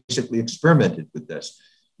 They basically experimented with this.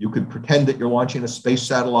 You could pretend that you're launching a space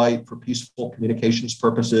satellite for peaceful communications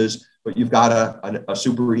purposes, but you've got a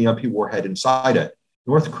super EMP warhead inside it.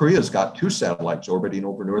 North Korea's got 2 satellites orbiting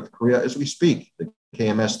over North Korea as we speak, the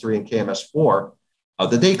KMS-3 and KMS-4.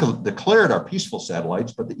 They declared are peaceful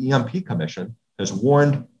satellites, but the EMP Commission has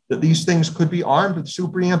warned that these things could be armed with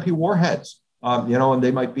super EMP warheads, and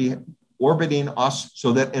they might be orbiting us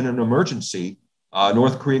so that in an emergency,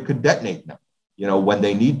 North Korea could detonate them, when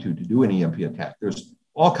they need to do an EMP attack. There's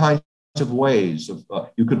all kinds of ways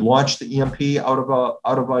you could launch the EMP out of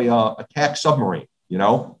a attack submarine,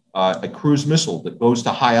 a cruise missile that goes to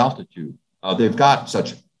high altitude. They've got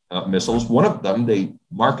such missiles. One of them they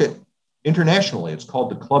market internationally. It's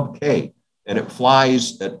called the Club K, and it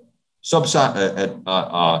flies at subsonic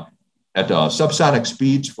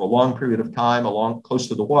speeds for a long period of time, close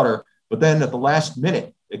to the water. But then at the last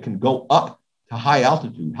minute, it can go up to high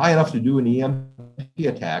altitude, high enough to do an EMP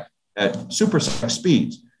attack at supersonic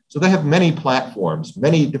speeds. So they have many platforms,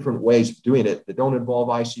 many different ways of doing it that don't involve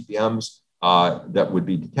ICBMs, that would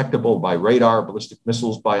be detectable by radar, ballistic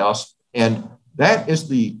missiles by us. And that is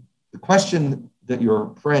the question that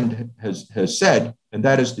your friend has said, and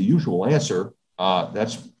that is the usual answer.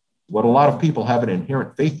 That's what a lot of people have an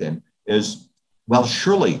inherent faith in is, well,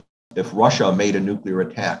 surely if Russia made a nuclear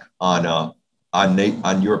attack on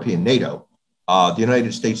European NATO, the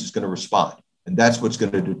United States is going to respond, and that's what's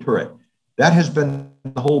going to deter it. That has been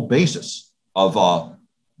the whole basis of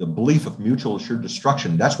the belief of mutual assured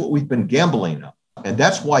destruction. That's what we've been gambling on. And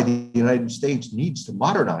that's why the United States needs to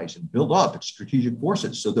modernize and build up its strategic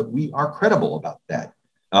forces so that we are credible about that.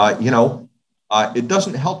 It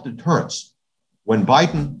doesn't help deterrence when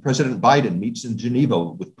President Biden meets in Geneva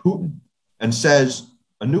with Putin and says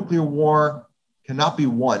a nuclear war cannot be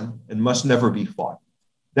won and must never be fought.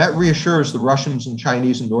 That reassures the Russians and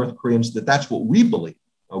Chinese and North Koreans that that's what we believe,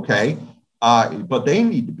 okay? But they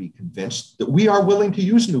need to be convinced that we are willing to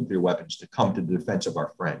use nuclear weapons to come to the defense of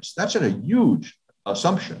our friends. That's a huge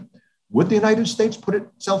assumption. would the United States put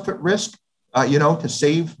itself at risk, to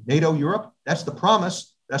save NATO Europe? That's the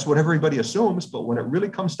promise. That's what everybody assumes. But when it really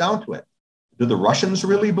comes down to it, do the Russians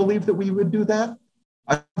really believe that we would do that?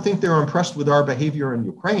 I don't think they're impressed with our behavior in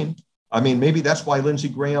Ukraine. I mean, maybe that's why Lindsey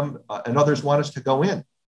Graham and others want us to go in.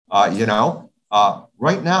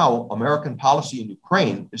 Right now, American policy in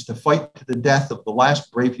Ukraine is to fight to the death of the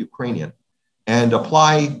last brave Ukrainian and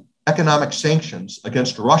apply economic sanctions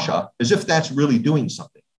against Russia as if that's really doing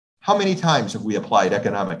something. How many times have we applied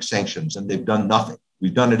economic sanctions and they've done nothing?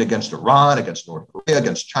 We've done it against Iran, against North Korea,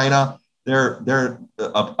 against China.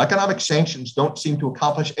 Economic sanctions don't seem to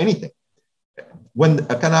accomplish anything. When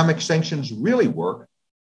economic sanctions really work,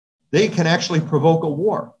 they can actually provoke a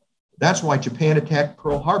war. That's why Japan attacked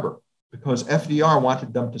Pearl Harbor, because FDR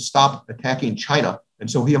wanted them to stop attacking China. And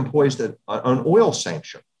so he imposed an oil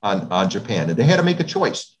sanction on Japan. And they had to make a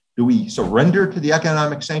choice. Do we surrender to the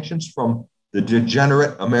economic sanctions from the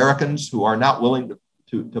degenerate Americans who are not willing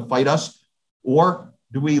to fight us? Or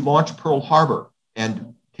do we launch Pearl Harbor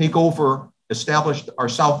and take over, establish our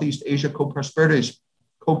Southeast Asia co-prosperity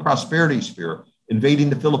sphere, invading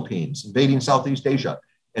the Philippines, invading Southeast Asia,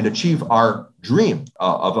 and achieve our dream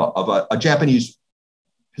of a Japanese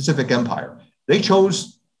Pacific Empire? They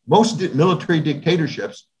chose most military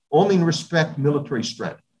dictatorships only respect military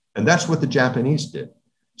strength. And that's what the Japanese did.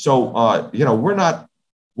 So,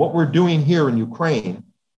 what we're doing here in Ukraine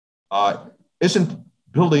isn't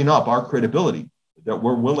building up our credibility that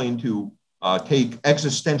we're willing to take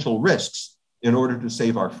existential risks in order to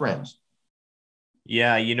save our friends.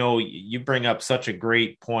 Yeah, you bring up such a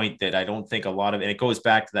great point that I don't think a lot of, and it goes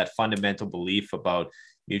back to that fundamental belief about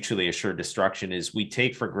mutually assured destruction, is we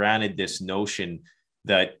take for granted this notion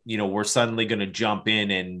that, we're suddenly going to jump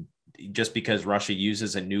in, and just because Russia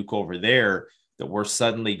uses a nuke over there, that we're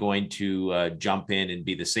suddenly going to jump in and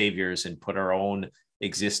be the saviors and put our own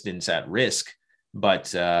existence at risk.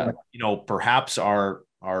 But, perhaps our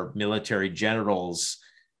military generals,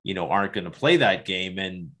 aren't going to play that game,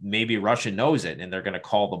 and maybe Russia knows it, and they're going to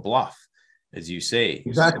call the bluff, as you say.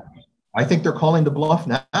 Exactly. I think they're calling the bluff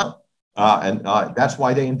now. And that's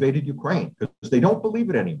why they invaded Ukraine, because they don't believe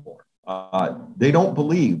it anymore. They don't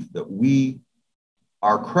believe that we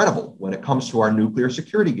are credible when it comes to our nuclear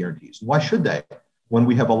security guarantees. Why should they? When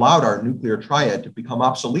we have allowed our nuclear triad to become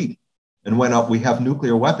obsolete, and when we have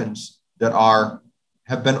nuclear weapons that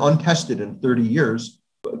have been untested in 30 years.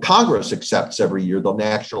 Congress accepts every year, the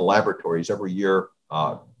national laboratories every year,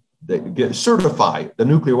 they certify the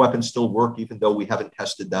nuclear weapons still work, even though we haven't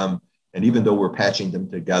tested them and even though we're patching them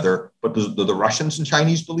together. But do the Russians and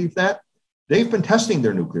Chinese believe that? They've been testing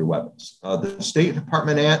their nuclear weapons. The State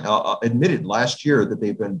Department admitted last year that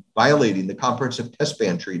they've been violating the Comprehensive Test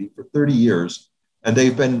Ban Treaty for 30 years, and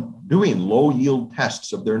they've been doing low-yield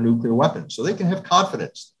tests of their nuclear weapons, so they can have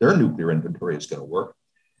confidence their nuclear inventory is going to work.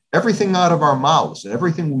 Everything out of our mouths and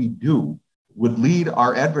everything we do would lead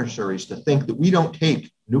our adversaries to think that we don't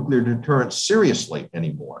take nuclear deterrence seriously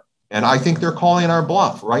anymore. And I think they're calling our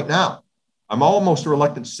bluff right now. I'm almost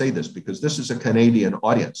reluctant to say this because this is a Canadian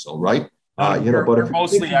audience, all right? We're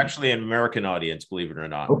mostly actually an American audience, believe it or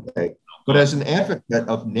not. Okay, but as an advocate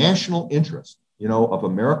of national interest, of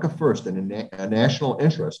America first and a national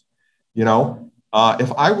interest,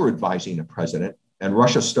 if I were advising a president and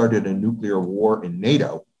Russia started a nuclear war in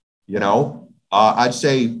NATO, I'd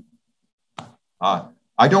say,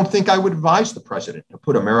 I don't think I would advise the president to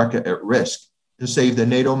put America at risk to save the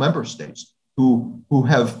NATO member states who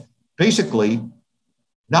have basically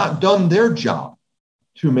not done their job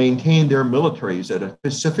to maintain their militaries at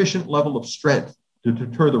a sufficient level of strength to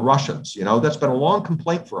deter the Russians. That's been a long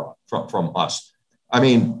complaint from us. I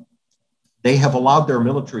mean, they have allowed their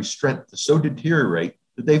military strength to so deteriorate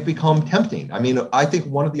that they've become tempting. I mean, I think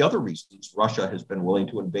one of the other reasons Russia has been willing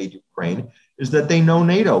to invade Ukraine is that they know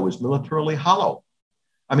NATO is militarily hollow.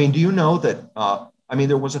 I mean, do you know that,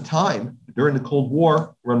 there was a time during the Cold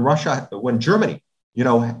War when Germany,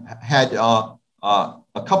 had a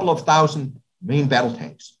couple of thousand main battle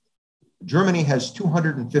tanks. Germany has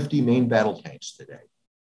 250 main battle tanks today.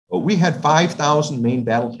 But we had 5,000 main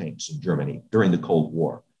battle tanks in Germany during the Cold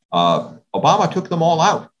War. Obama took them all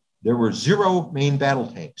out. There were 0 main battle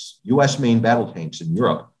tanks, US main battle tanks in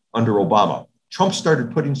Europe under Obama. Trump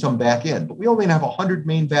started putting some back in, but we only have 100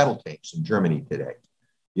 main battle tanks in Germany today.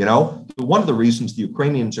 One of the reasons the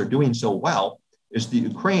Ukrainians are doing so well is the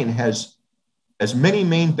Ukraine has as many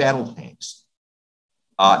main battle tanks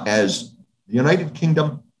as the United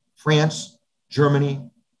Kingdom, France, Germany,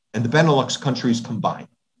 and the Benelux countries combined.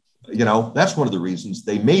 That's one of the reasons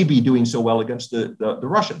they may be doing so well against the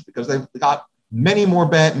Russians, because they've got many more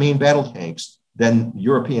main battle tanks than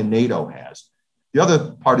European NATO has. the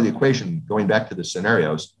other part of the equation, going back to the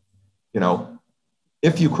scenarios,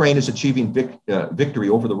 if Ukraine is achieving victory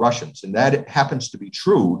over the Russians, and that happens to be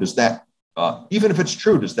true, does that, even if it's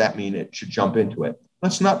true, does that mean it should jump into it?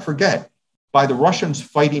 Let's not forget, by the Russians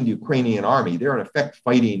fighting the Ukrainian army, they're in effect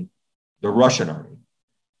fighting the Russian army.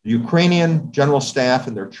 The Ukrainian general staff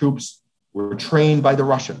and their troops were trained by the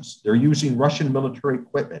Russians. They're using Russian military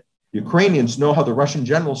equipment. The Ukrainians know how the Russian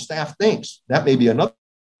general staff thinks. That may be another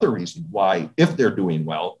reason why, if they're doing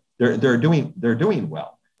well, they're doing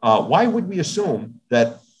well. Why would we assume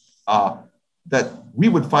that we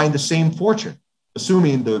would find the same fortune,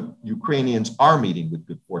 assuming the Ukrainians are meeting with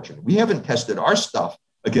good fortune? We haven't tested our stuff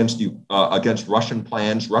against Russian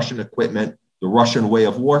plans, Russian equipment, the Russian way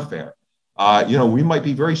of warfare. We might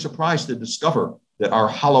be very surprised to discover that our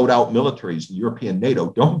hollowed out militaries in European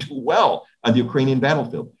NATO don't do well on the Ukrainian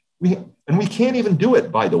battlefield. We can't even do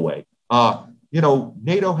it, by the way.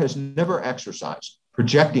 NATO has never exercised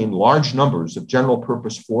projecting large numbers of general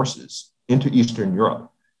purpose forces into Eastern Europe.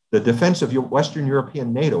 The defense of Western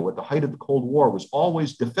European NATO at the height of the Cold War was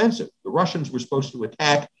always defensive. The Russians were supposed to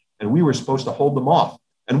attack, and we were supposed to hold them off.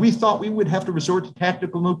 And we thought we would have to resort to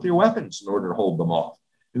tactical nuclear weapons in order to hold them off.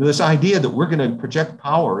 This idea that we're going to project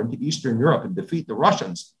power into Eastern Europe and defeat the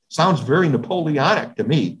Russians sounds very Napoleonic to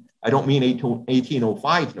me. I don't mean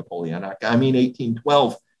 1805 Napoleonic. I mean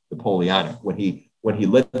 1812 Napoleonic, when he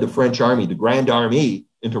led the French army, the Grand Army,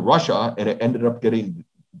 into Russia, and it ended up getting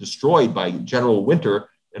destroyed by General Winter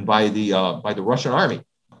and by the Russian army.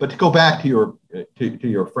 But to go back to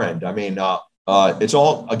your friend, I mean, it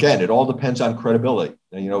all depends on credibility.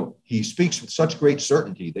 And, he speaks with such great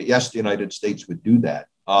certainty that yes, the United States would do that.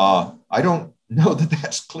 I don't know that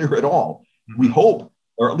that's clear at all. We hope,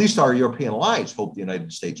 or at least our European allies hope, the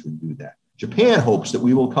United States would do that. Japan hopes that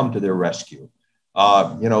we will come to their rescue.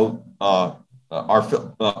 Our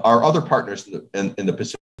other partners in the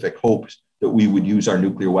Pacific hopes that we would use our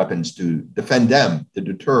nuclear weapons to defend them, to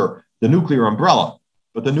deter the nuclear umbrella.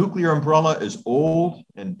 But the nuclear umbrella is old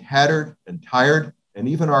and tattered and tired, and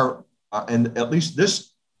even and at least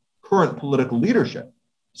this current political leadership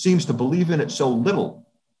seems to believe in it so little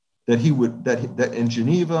that that in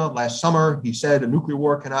Geneva last summer he said a nuclear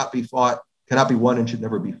war cannot be won, and should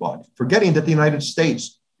never be fought, forgetting that the United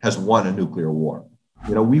States has won a nuclear war.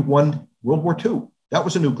 We won World War II. That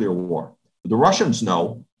was a nuclear war. The Russians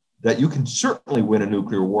know that you can certainly win a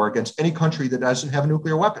nuclear war against any country that doesn't have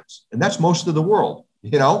nuclear weapons. And that's most of the world,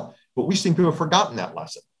 but we seem to have forgotten that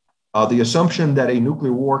lesson. The assumption that a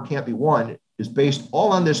nuclear war can't be won is based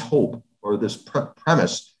all on this hope, or this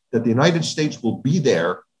premise, that the United States will be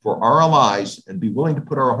there for our allies and be willing to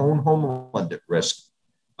put our own homeland at risk,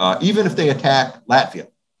 even if they attack Latvia,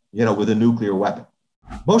 with a nuclear weapon.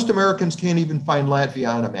 Most Americans can't even find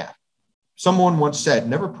Latvia on a map. Someone once said,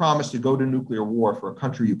 never promise to go to nuclear war for a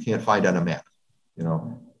country you can't find on a map.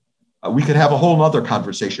 We could have a whole other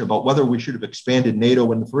conversation about whether we should have expanded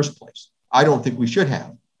NATO in the first place. I don't think we should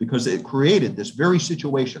have, because it created this very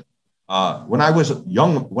situation. When I was a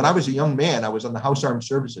young man, I was on the House Armed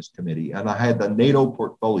Services Committee, and I had the NATO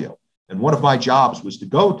portfolio. And one of my jobs was to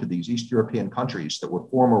go to these East European countries that were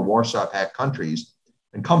former Warsaw Pact countries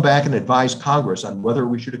and come back and advise Congress on whether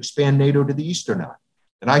we should expand NATO to the East or not.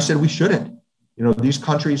 And I said we shouldn't. These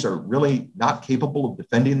countries are really not capable of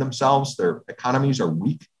defending themselves. Their economies are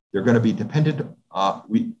weak. They're going to be dependent.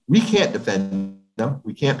 We can't defend them.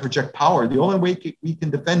 We can't project power. The only way we can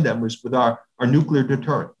defend them is with our nuclear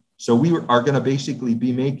deterrent. So we are going to basically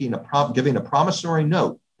be giving a promissory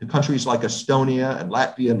note to countries like Estonia and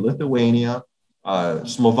Latvia and Lithuania,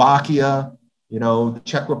 Slovakia, the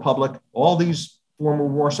Czech Republic, all these former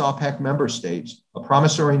Warsaw Pact member states, a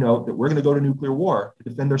promissory note that we're going to go to nuclear war to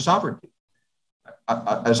defend their sovereignty.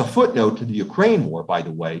 As a footnote to the Ukraine war, by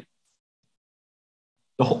the way,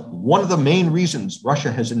 one of the main reasons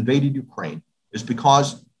Russia has invaded Ukraine is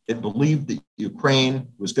because it believed that Ukraine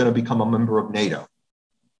was going to become a member of NATO.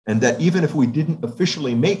 And that even if we didn't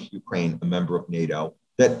officially make Ukraine a member of NATO,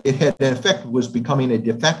 that it had in effect was becoming a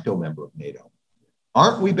de facto member of NATO.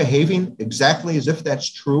 Aren't we behaving exactly as if that's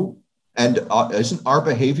true? And isn't our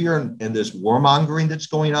behavior and this warmongering that's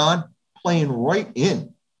going on playing right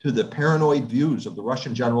in to the paranoid views of the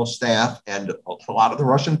Russian general staff and a lot of the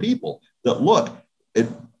Russian people that, look,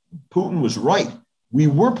 Putin was right. We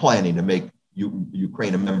were planning to make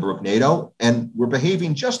Ukraine a member of NATO, and we're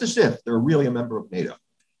behaving just as if they're really a member of NATO.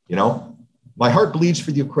 My heart bleeds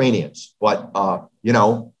for the Ukrainians, but the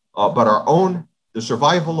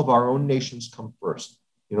survival of our own nations come first.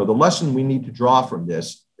 The lesson we need to draw from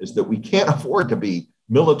this is that we can't afford to be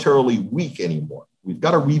militarily weak anymore. We've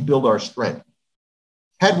got to rebuild our strength.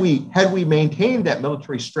 had we maintained that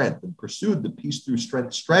military strength and pursued the peace through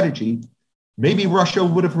strength strategy, maybe Russia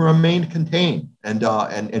would have remained contained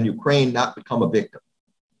and Ukraine not become a victim.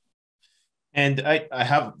 And I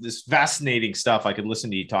have this fascinating stuff. I could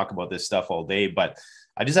listen to you talk about this stuff all day, but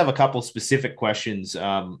I just have a couple specific questions.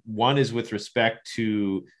 One is with respect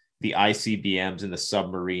to the ICBMs and the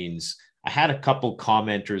submarines. I had a couple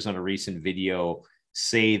commenters on a recent video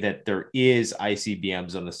say that there is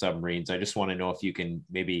ICBMs on the submarines. I just want to know if you can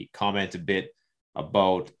maybe comment a bit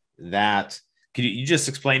about that. Could you just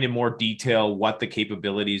explain in more detail what the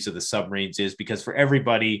capabilities of the submarines is? Because for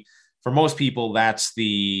everybody, for most people, that's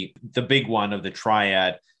the big one of the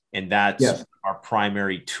triad, and that's our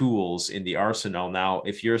primary tools in the arsenal. Now,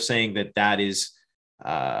 if you're saying that that is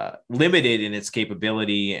limited in its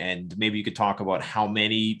capability, and maybe you could talk about how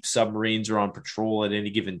many submarines are on patrol at any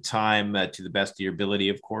given time to the best of your ability,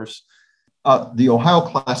 of course. The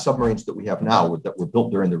Ohio-class submarines that we have now that were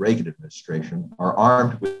built during the Reagan administration are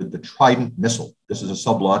armed with the Trident missile. This is a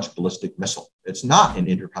sub-launch ballistic missile. It's not an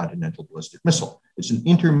intercontinental ballistic missile. It's an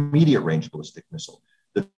intermediate range ballistic missile.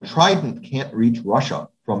 The Trident can't reach Russia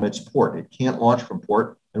from its port. It can't launch from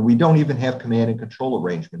port, and we don't even have command and control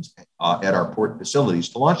arrangements at our port facilities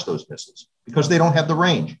to launch those missiles because they don't have the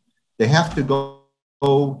range. They have to go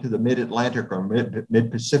to the mid-Atlantic or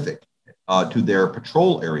mid-Pacific to their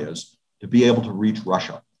patrol areas to be able to reach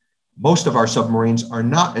Russia. Most of our submarines are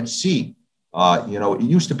not at sea. It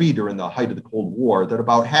used to be during the height of the Cold War that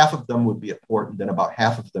about half of them would be at port and then about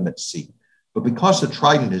half of them at sea. But because the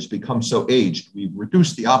Trident has become so aged, we've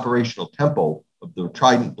reduced the operational tempo of the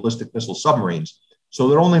Trident ballistic missile submarines so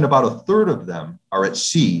that only about a third of them are at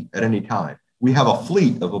sea at any time. We have a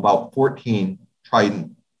fleet of about 14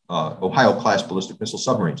 Trident Ohio-class ballistic missile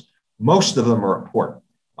submarines. Most of them are at port.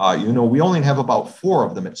 We only have about 4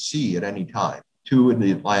 of them at sea at any time, 2 in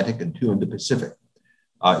the Atlantic and 2 in the Pacific.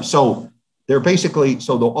 So they're basically,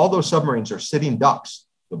 all those submarines are sitting ducks.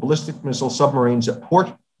 The ballistic missile submarines at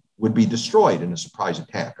port would be destroyed in a surprise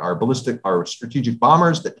attack. Our strategic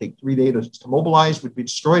bombers that take 3 days to mobilize would be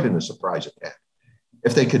destroyed in a surprise attack.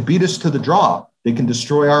 If they could beat us to the draw, they can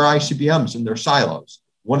destroy our ICBMs in their silos.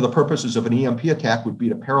 One of the purposes of an EMP attack would be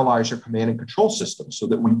to paralyze our command and control system so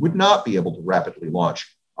that we would not be able to rapidly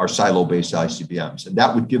launch our silo-based ICBMs. And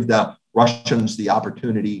that would give the Russians the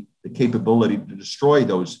opportunity, the capability to destroy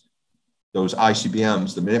those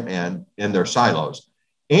ICBMs, the Minuteman, in their silos.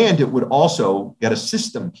 And it would also get a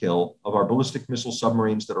system kill of our ballistic missile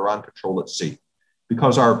submarines that are on patrol at sea.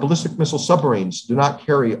 Because our ballistic missile submarines do not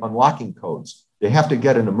carry unlocking codes. They have to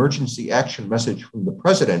get an emergency action message from the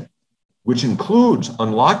president, which includes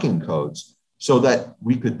unlocking codes, so that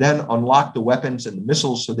we could then unlock the weapons and the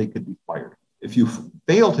missiles so they could be fired. If you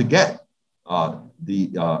fail to get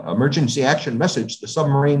the emergency action message, the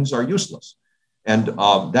submarines are useless. And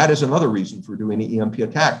that is another reason for doing the EMP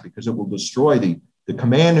attack, because it will destroy the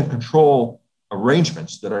command and control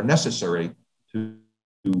arrangements that are necessary to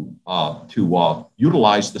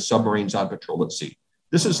utilize the submarines on patrol at sea.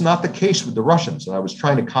 This is not the case with the Russians. And I was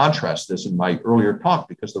trying to contrast this in my earlier talk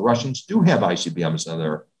because the Russians do have ICBMs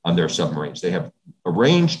on their submarines. They have a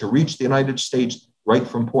range to reach the United States right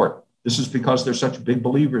from port. This is because they're such big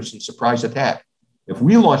believers in surprise attack. If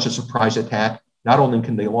we launch a surprise attack, not only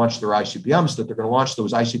can they launch their ICBMs, but they're going to launch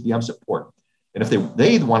those ICBMs at port. And if they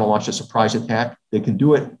want to launch a surprise attack, they can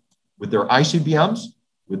do it with their ICBMs,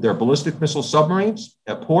 with their ballistic missile submarines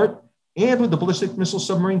at port, and with the ballistic missile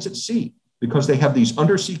submarines at sea, because they have these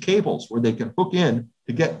undersea cables where they can hook in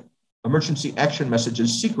to get emergency action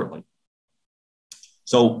messages secretly.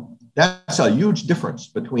 So that's a huge difference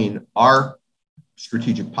between our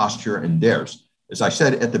strategic posture and theirs. As I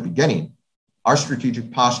said at the beginning, our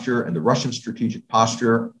strategic posture and the Russian strategic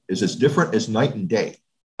posture is as different as night and day.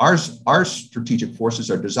 Our strategic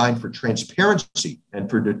forces are designed for transparency and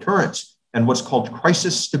for deterrence and what's called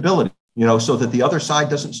crisis stability, so that the other side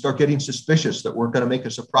doesn't start getting suspicious that we're going to make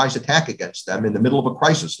a surprise attack against them in the middle of a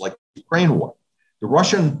crisis like the Ukraine war. The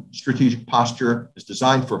Russian strategic posture is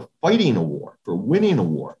designed for fighting a war, for winning a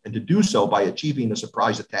war, and to do so by achieving a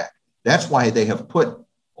surprise attack. That's why they have put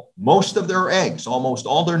most of their eggs, almost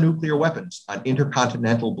all their nuclear weapons, on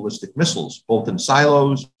intercontinental ballistic missiles, both in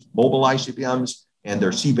silos, mobile ICBMs, and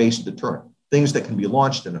their sea-based deterrent, things that can be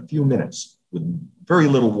launched in a few minutes with very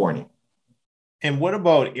little warning. And what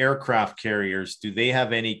about aircraft carriers? Do they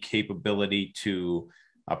have any capability to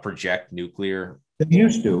project nuclear? They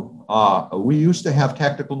used to. We used to have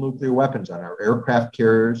tactical nuclear weapons on our aircraft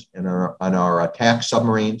carriers and on our attack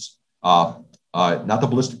submarines. Not the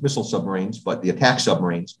ballistic missile submarines, but the attack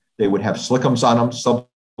submarines. They would have slickums on them,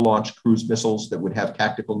 sub-launch cruise missiles that would have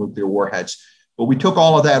tactical nuclear warheads. But we took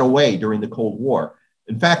all of that away during the Cold War.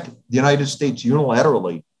 In fact, the United States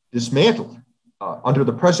unilaterally dismantled, under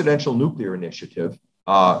the Presidential Nuclear Initiative,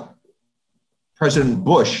 President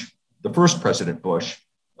Bush, the first President Bush,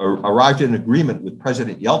 arrived at an agreement with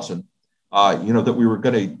President Yeltsin, that we were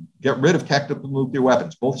going to get rid of tactical nuclear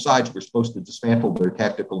weapons. Both sides were supposed to dismantle their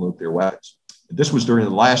tactical nuclear weapons. This was during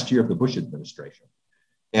the last year of the Bush administration.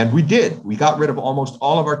 And we did. We got rid of almost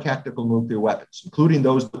all of our tactical nuclear weapons, including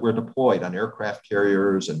those that were deployed on aircraft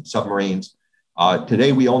carriers and submarines.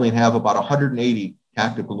 Today, we only have about 180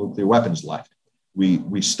 tactical nuclear weapons left.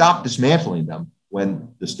 We stopped dismantling them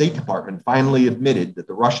when the State Department finally admitted that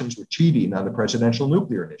the Russians were cheating on the Presidential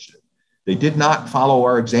Nuclear Initiative. They did not follow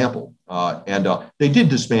our example, and they did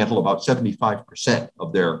dismantle about 75%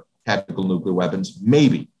 of their tactical nuclear weapons,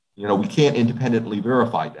 maybe. We can't independently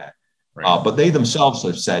verify that. Right. But they themselves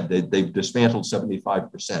have said that they've dismantled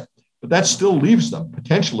 75%. But that still leaves them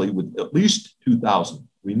potentially with at least 2,000.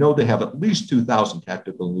 We know they have at least 2,000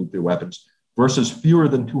 tactical nuclear weapons versus fewer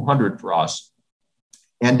than 200 for us.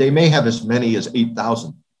 And they may have as many as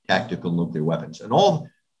 8,000 tactical nuclear weapons. And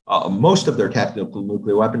most of their tactical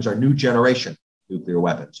nuclear weapons are new generation nuclear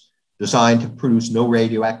weapons designed to produce no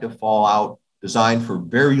radioactive fallout, designed for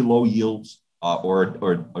very low yields or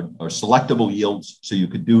selectable yields. So you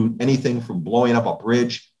could do anything from blowing up a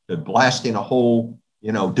bridge to blasting a whole,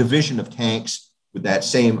 division of tanks with that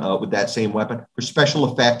same weapon, for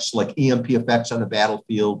special effects like EMP effects on the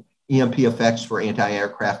battlefield, EMP effects for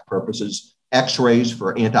anti-aircraft purposes, X-rays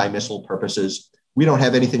for anti-missile purposes. We don't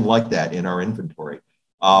have anything like that in our inventory.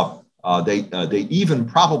 They even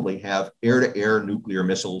probably have air-to-air nuclear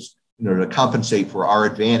missiles, to compensate for our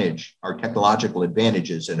technological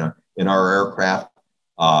advantages in our aircraft.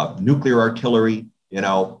 Nuclear artillery,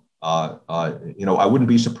 I wouldn't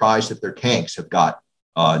be surprised if their tanks have got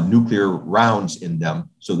nuclear rounds in them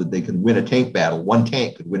so that they can win a tank battle. One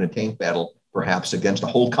tank could win a tank battle, perhaps against a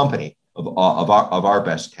whole company of our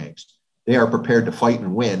best tanks. They are prepared to fight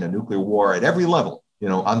and win a nuclear war at every level,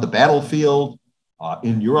 on the battlefield,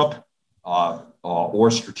 in Europe, or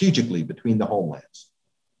strategically between the homelands.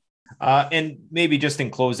 And maybe just in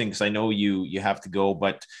closing, because I know you have to go,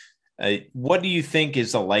 but what do you think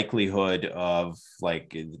is the likelihood of,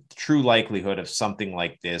 true likelihood of something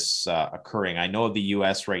like this occurring? I know the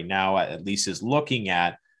U.S. right now at least is looking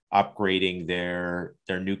at upgrading their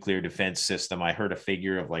nuclear defense system. I heard a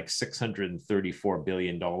figure of $634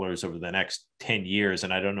 billion over the next 10 years.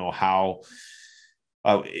 And I don't know how,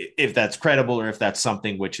 if that's credible or if that's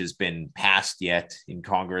something which has been passed yet in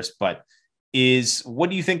Congress, but what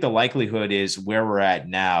do you think the likelihood is where we're at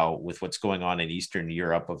now with what's going on in Eastern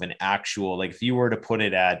Europe of an actual, if you were to put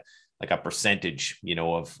it at a percentage,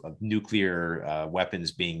 of nuclear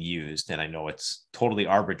weapons being used? And I know it's totally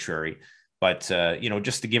arbitrary, but,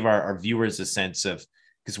 just to give our viewers a sense of,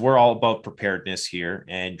 because we're all about preparedness here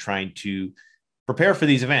and trying to prepare for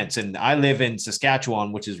these events. And I live in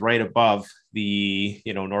Saskatchewan, which is right above the,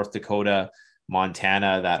 North Dakota,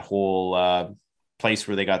 Montana, that whole place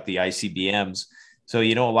where they got the ICBMs. So,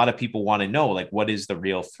 a lot of people want to know, what is the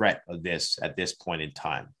real threat of this at this point in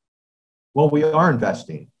time? Well, we are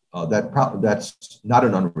investing. That's not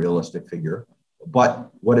an unrealistic figure,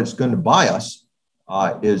 but what it's going to buy us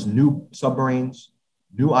is new submarines,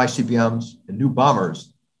 new ICBMs, and new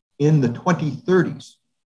bombers in the 2030s.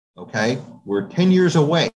 Okay, we're 10 years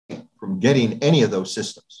away from getting any of those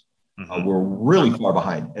systems. We're really far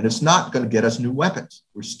behind, and it's not going to get us new weapons.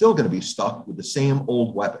 We're still going to be stuck with the same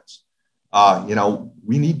old weapons.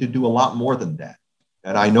 We need to do a lot more than that.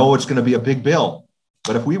 And I know it's going to be a big bill,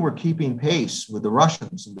 but if we were keeping pace with the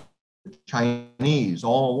Russians and the Chinese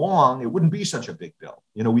all along, it wouldn't be such a big bill.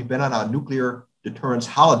 We've been on a nuclear deterrence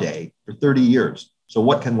holiday for 30 years. So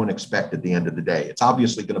what can one expect at the end of the day? It's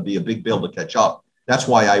obviously going to be a big bill to catch up. That's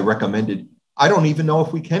why I recommended. I don't even know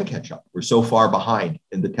if we can catch up. We're so far behind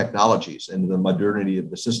in the technologies and the modernity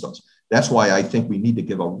of the systems. That's why I think we need to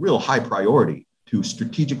give a real high priority to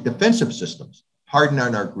strategic defensive systems,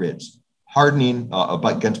 hardening our grids, hardening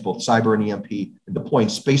against both cyber and EMP, and deploying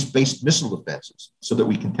space-based missile defenses so that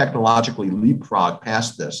we can technologically leapfrog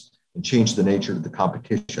past this and change the nature of the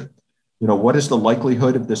competition. What is the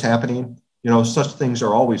likelihood of this happening? Such things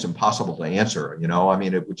are always impossible to answer.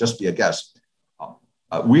 It would just be a guess.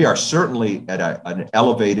 We are certainly at an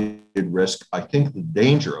elevated risk. I think the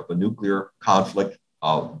danger of a nuclear conflict,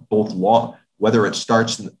 whether it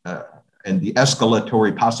starts and the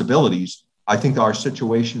escalatory possibilities, I think our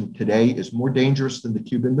situation today is more dangerous than the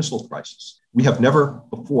Cuban Missile Crisis. We have never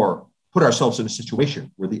before put ourselves in a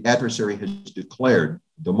situation where the adversary has declared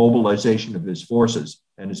the mobilization of his forces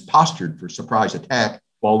and is postured for surprise attack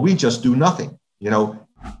while we just do nothing.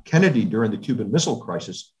 Kennedy, during the Cuban Missile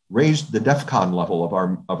Crisis, raised the DEFCON level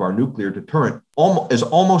of our nuclear deterrent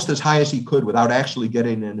almost as high as he could without actually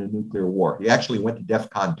getting in a nuclear war. He actually went to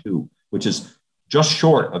DEFCON 2, which is just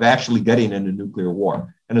short of actually getting in a nuclear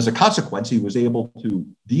war. And as a consequence, he was able to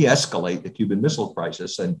de-escalate the Cuban Missile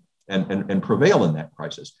Crisis and prevail in that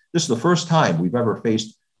crisis. This is the first time we've ever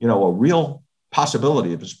faced, a real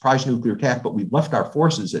possibility of a surprise nuclear attack, but we've left our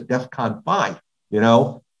forces at DEFCON 5,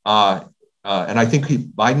 and I think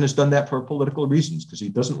Biden has done that for political reasons, because he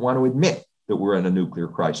doesn't want to admit that we're in a nuclear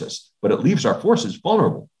crisis, but it leaves our forces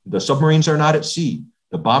vulnerable. The submarines are not at sea.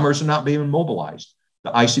 The bombers are not being mobilized.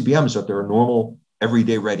 The ICBMs are at their normal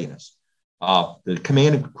everyday readiness.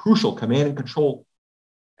 The crucial command and control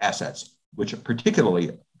assets, which are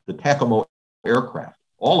particularly the TACOM aircraft,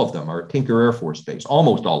 all of them are at Tinker Air Force Base,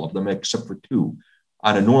 almost all of them, except for 2.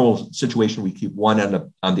 On a normal situation, we keep one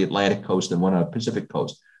on the Atlantic coast and one on the Pacific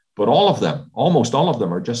coast. But almost all of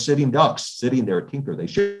them are just sitting ducks, sitting there at Tinker. They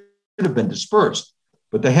should have been dispersed,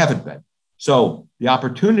 but they haven't been. So the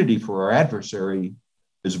opportunity for our adversary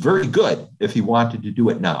is very good if he wanted to do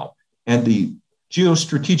it now. And the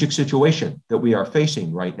geostrategic situation that we are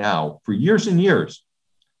facing right now, for years and years,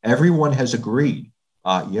 everyone has agreed,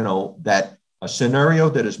 that a scenario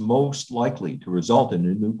that is most likely to result in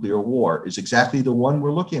a nuclear war is exactly the one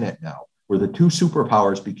we're looking at now, where the 2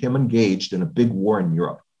 superpowers become engaged in a big war in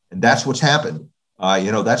Europe. And that's what's happened.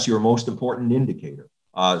 That's your most important indicator.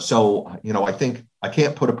 So I think I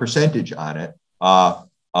can't put a percentage on it, but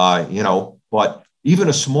even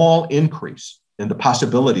a small increase in the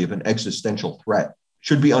possibility of an existential threat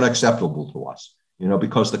should be unacceptable to us,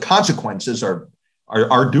 because the consequences are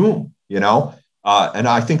doom, and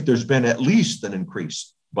I think there's been at least an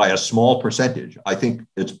increase by a small percentage. I think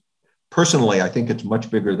it's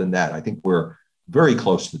much bigger than that. I think we're very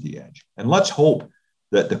close to the edge. And let's hope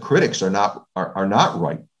that the critics are not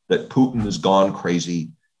right, that Putin has gone crazy,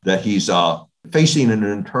 that he's facing an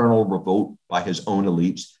internal revolt by his own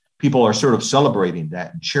elites. People are sort of celebrating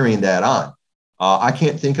that and cheering that on. I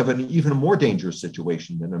can't think of an even more dangerous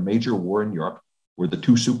situation than a major war in Europe where the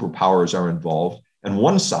 2 superpowers are involved and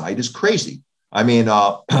one side is crazy. I mean,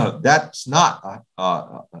 that's not,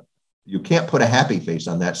 you can't put a happy face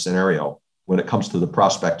on that scenario when it comes to the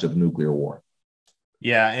prospects of nuclear war.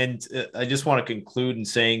 Yeah. And I just want to conclude in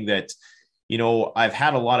saying that, I've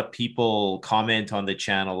had a lot of people comment on the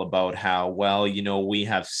channel about how, we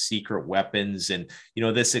have secret weapons and,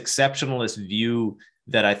 this exceptionalist view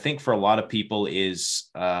that I think for a lot of people is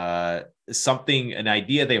an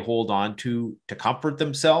idea they hold on to comfort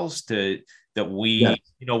themselves, that we,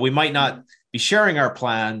 we might not be sharing our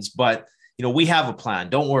plans, but, we have a plan,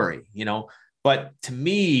 don't worry, but to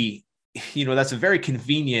me, that's a very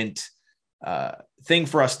convenient thing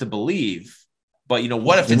for us to believe. But,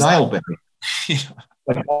 what if denial behavior?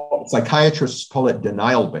 Psychiatrists call it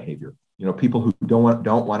denial behavior. People who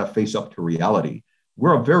don't want to face up to reality.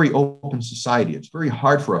 We're a very open society. It's very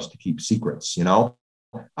hard for us to keep secrets.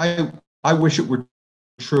 I wish it were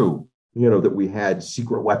true, that we had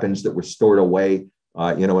secret weapons that were stored away,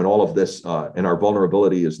 and all of this, and our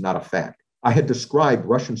vulnerability is not a fact. I had described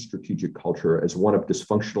Russian strategic culture as one of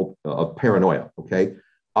dysfunctional paranoia. Okay.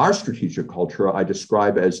 Our strategic culture, I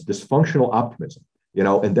describe as dysfunctional optimism,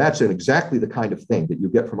 and that's exactly the kind of thing that you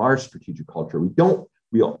get from our strategic culture. We don't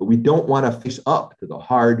want to face up to the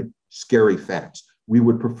hard, scary facts. We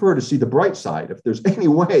would prefer to see the bright side. If there's any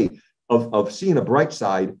way of seeing a bright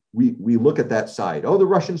side, we look at that side. Oh, the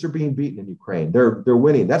Russians are being beaten in Ukraine. They're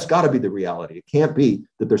winning. That's got to be the reality. It can't be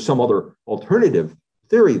that there's some other alternative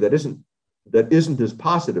theory that isn't as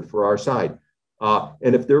positive for our side.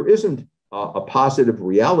 And if there isn't a positive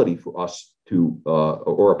reality for us to,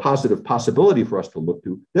 or a positive possibility for us to look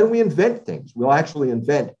to, then we invent things. We'll actually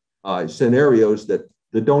invent scenarios that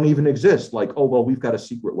don't even exist. Like, oh, well, we've got a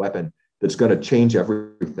secret weapon that's going to change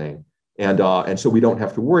everything. And so we don't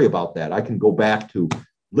have to worry about that. I can go back to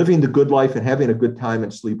living the good life and having a good time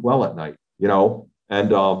and sleep well at night,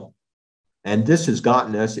 and this has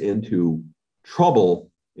gotten us into trouble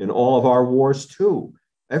in all of our wars too.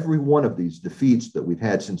 Every one of these defeats that we've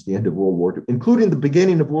had since the end of World War II, including the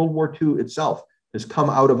beginning of World War II itself, has come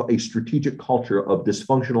out of a strategic culture of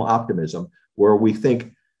dysfunctional optimism where we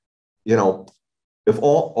think, if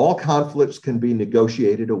all conflicts can be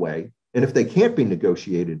negotiated away, and if they can't be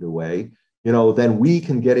negotiated away, then we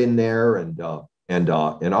can get in there and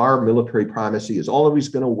our military primacy is always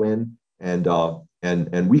going to win,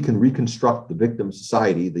 and we can reconstruct the victim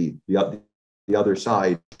society, the other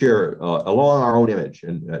side, share along our own image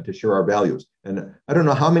and to share our values. And I don't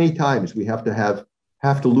know how many times we have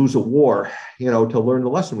to lose a war, to learn the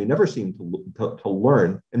lesson. We never seem to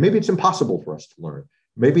learn, and maybe it's impossible for us to learn.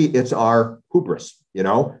 Maybe it's our hubris,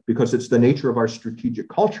 because it's the nature of our strategic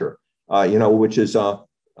culture, which is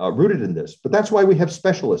rooted in this. But that's why we have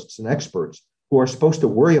specialists and experts who are supposed to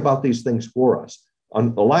worry about these things for us.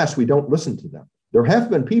 Alas, we don't listen to them. There have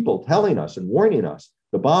been people telling us and warning us.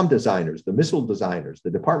 The bomb designers, the missile designers,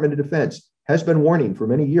 the Department of Defense has been warning for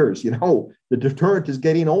many years. The deterrent is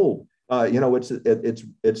getting old. It's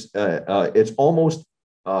almost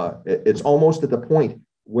at the point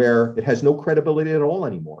where it has no credibility at all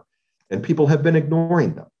anymore, and people have been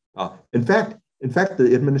ignoring them. In fact,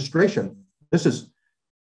 the administration, the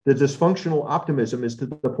dysfunctional optimism is to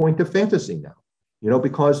the point of fantasy now.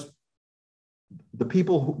 Because the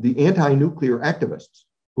people, the anti-nuclear activists,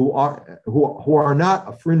 who are not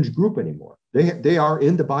a fringe group anymore. They are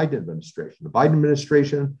in the Biden administration. The Biden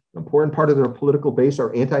administration, an important part of their political base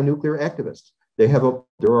are anti-nuclear activists.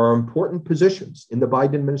 There are important positions in the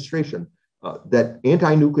Biden administration that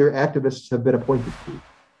anti-nuclear activists have been appointed to.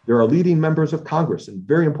 There are leading members of Congress in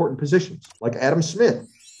very important positions, like Adam Smith,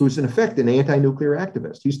 who's in effect an anti-nuclear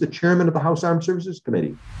activist. He's the chairman of the House Armed Services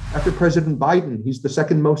Committee. After President Biden, he's the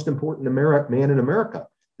second most important man in America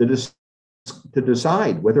to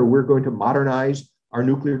decide whether we're going to modernize our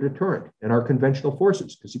nuclear deterrent and our conventional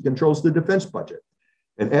forces, because he controls the defense budget.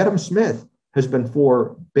 And Adam Smith has been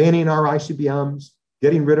for banning our ICBMs,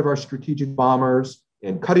 getting rid of our strategic bombers,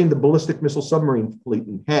 and cutting the ballistic missile submarine fleet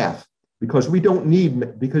in half, because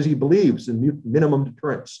he believes in minimum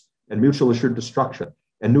deterrence and mutual assured destruction.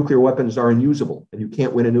 And nuclear weapons are unusable, and you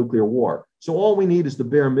can't win a nuclear war. So all we need is the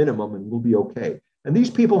bare minimum, and we'll be okay. And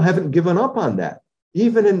these people haven't given up on that.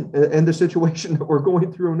 Even in the situation that we're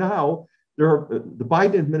going through now, the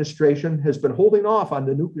Biden administration has been holding off on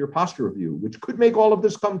the nuclear posture review, which could make all of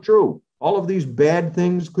this come true. All of these bad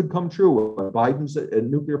things could come true on Biden's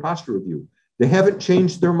nuclear posture review. They haven't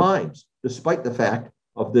changed their minds, despite the fact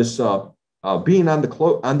of this being on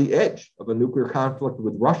the edge of a nuclear conflict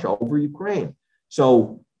with Russia over Ukraine.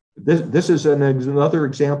 So this is another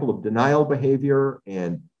example of denial behavior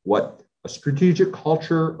and what a strategic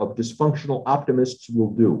culture of dysfunctional optimists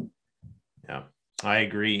will do. Yeah, I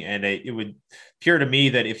agree. And it would appear to me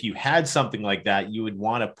that if you had something like that, you would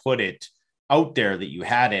want to put it out there that you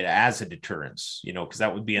had it as a deterrence, because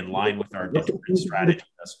that would be in line with our deterrence strategy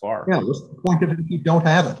thus far. Yeah, what's the point of it if you don't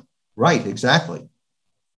have it? Right, exactly.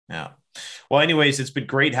 Yeah. Well, anyways, it's been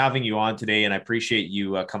great having you on today, and I appreciate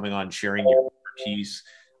you coming on, sharing your expertise.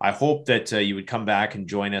 I hope that you would come back and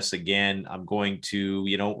join us again. I'm going to,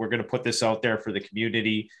 we're going to put this out there for the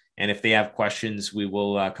community. And if they have questions, we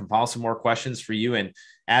will compile some more questions for you. And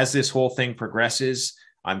as this whole thing progresses,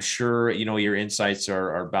 I'm sure, your insights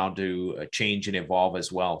are bound to change and evolve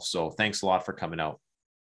as well. So thanks a lot for coming out.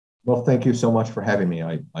 Well, thank you so much for having me.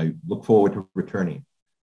 I look forward to returning.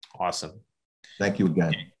 Awesome. Thank you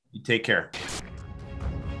again. You take care.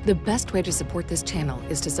 The best way to support this channel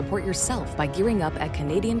is to support yourself by gearing up at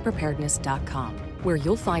CanadianPreparedness.com, where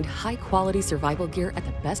you'll find high-quality survival gear at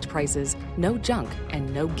the best prices, no junk,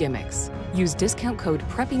 and no gimmicks. Use discount code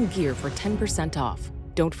PREPPINGGEAR for 10% off.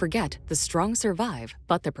 Don't forget, the strong survive,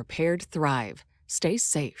 but the prepared thrive. Stay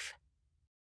safe.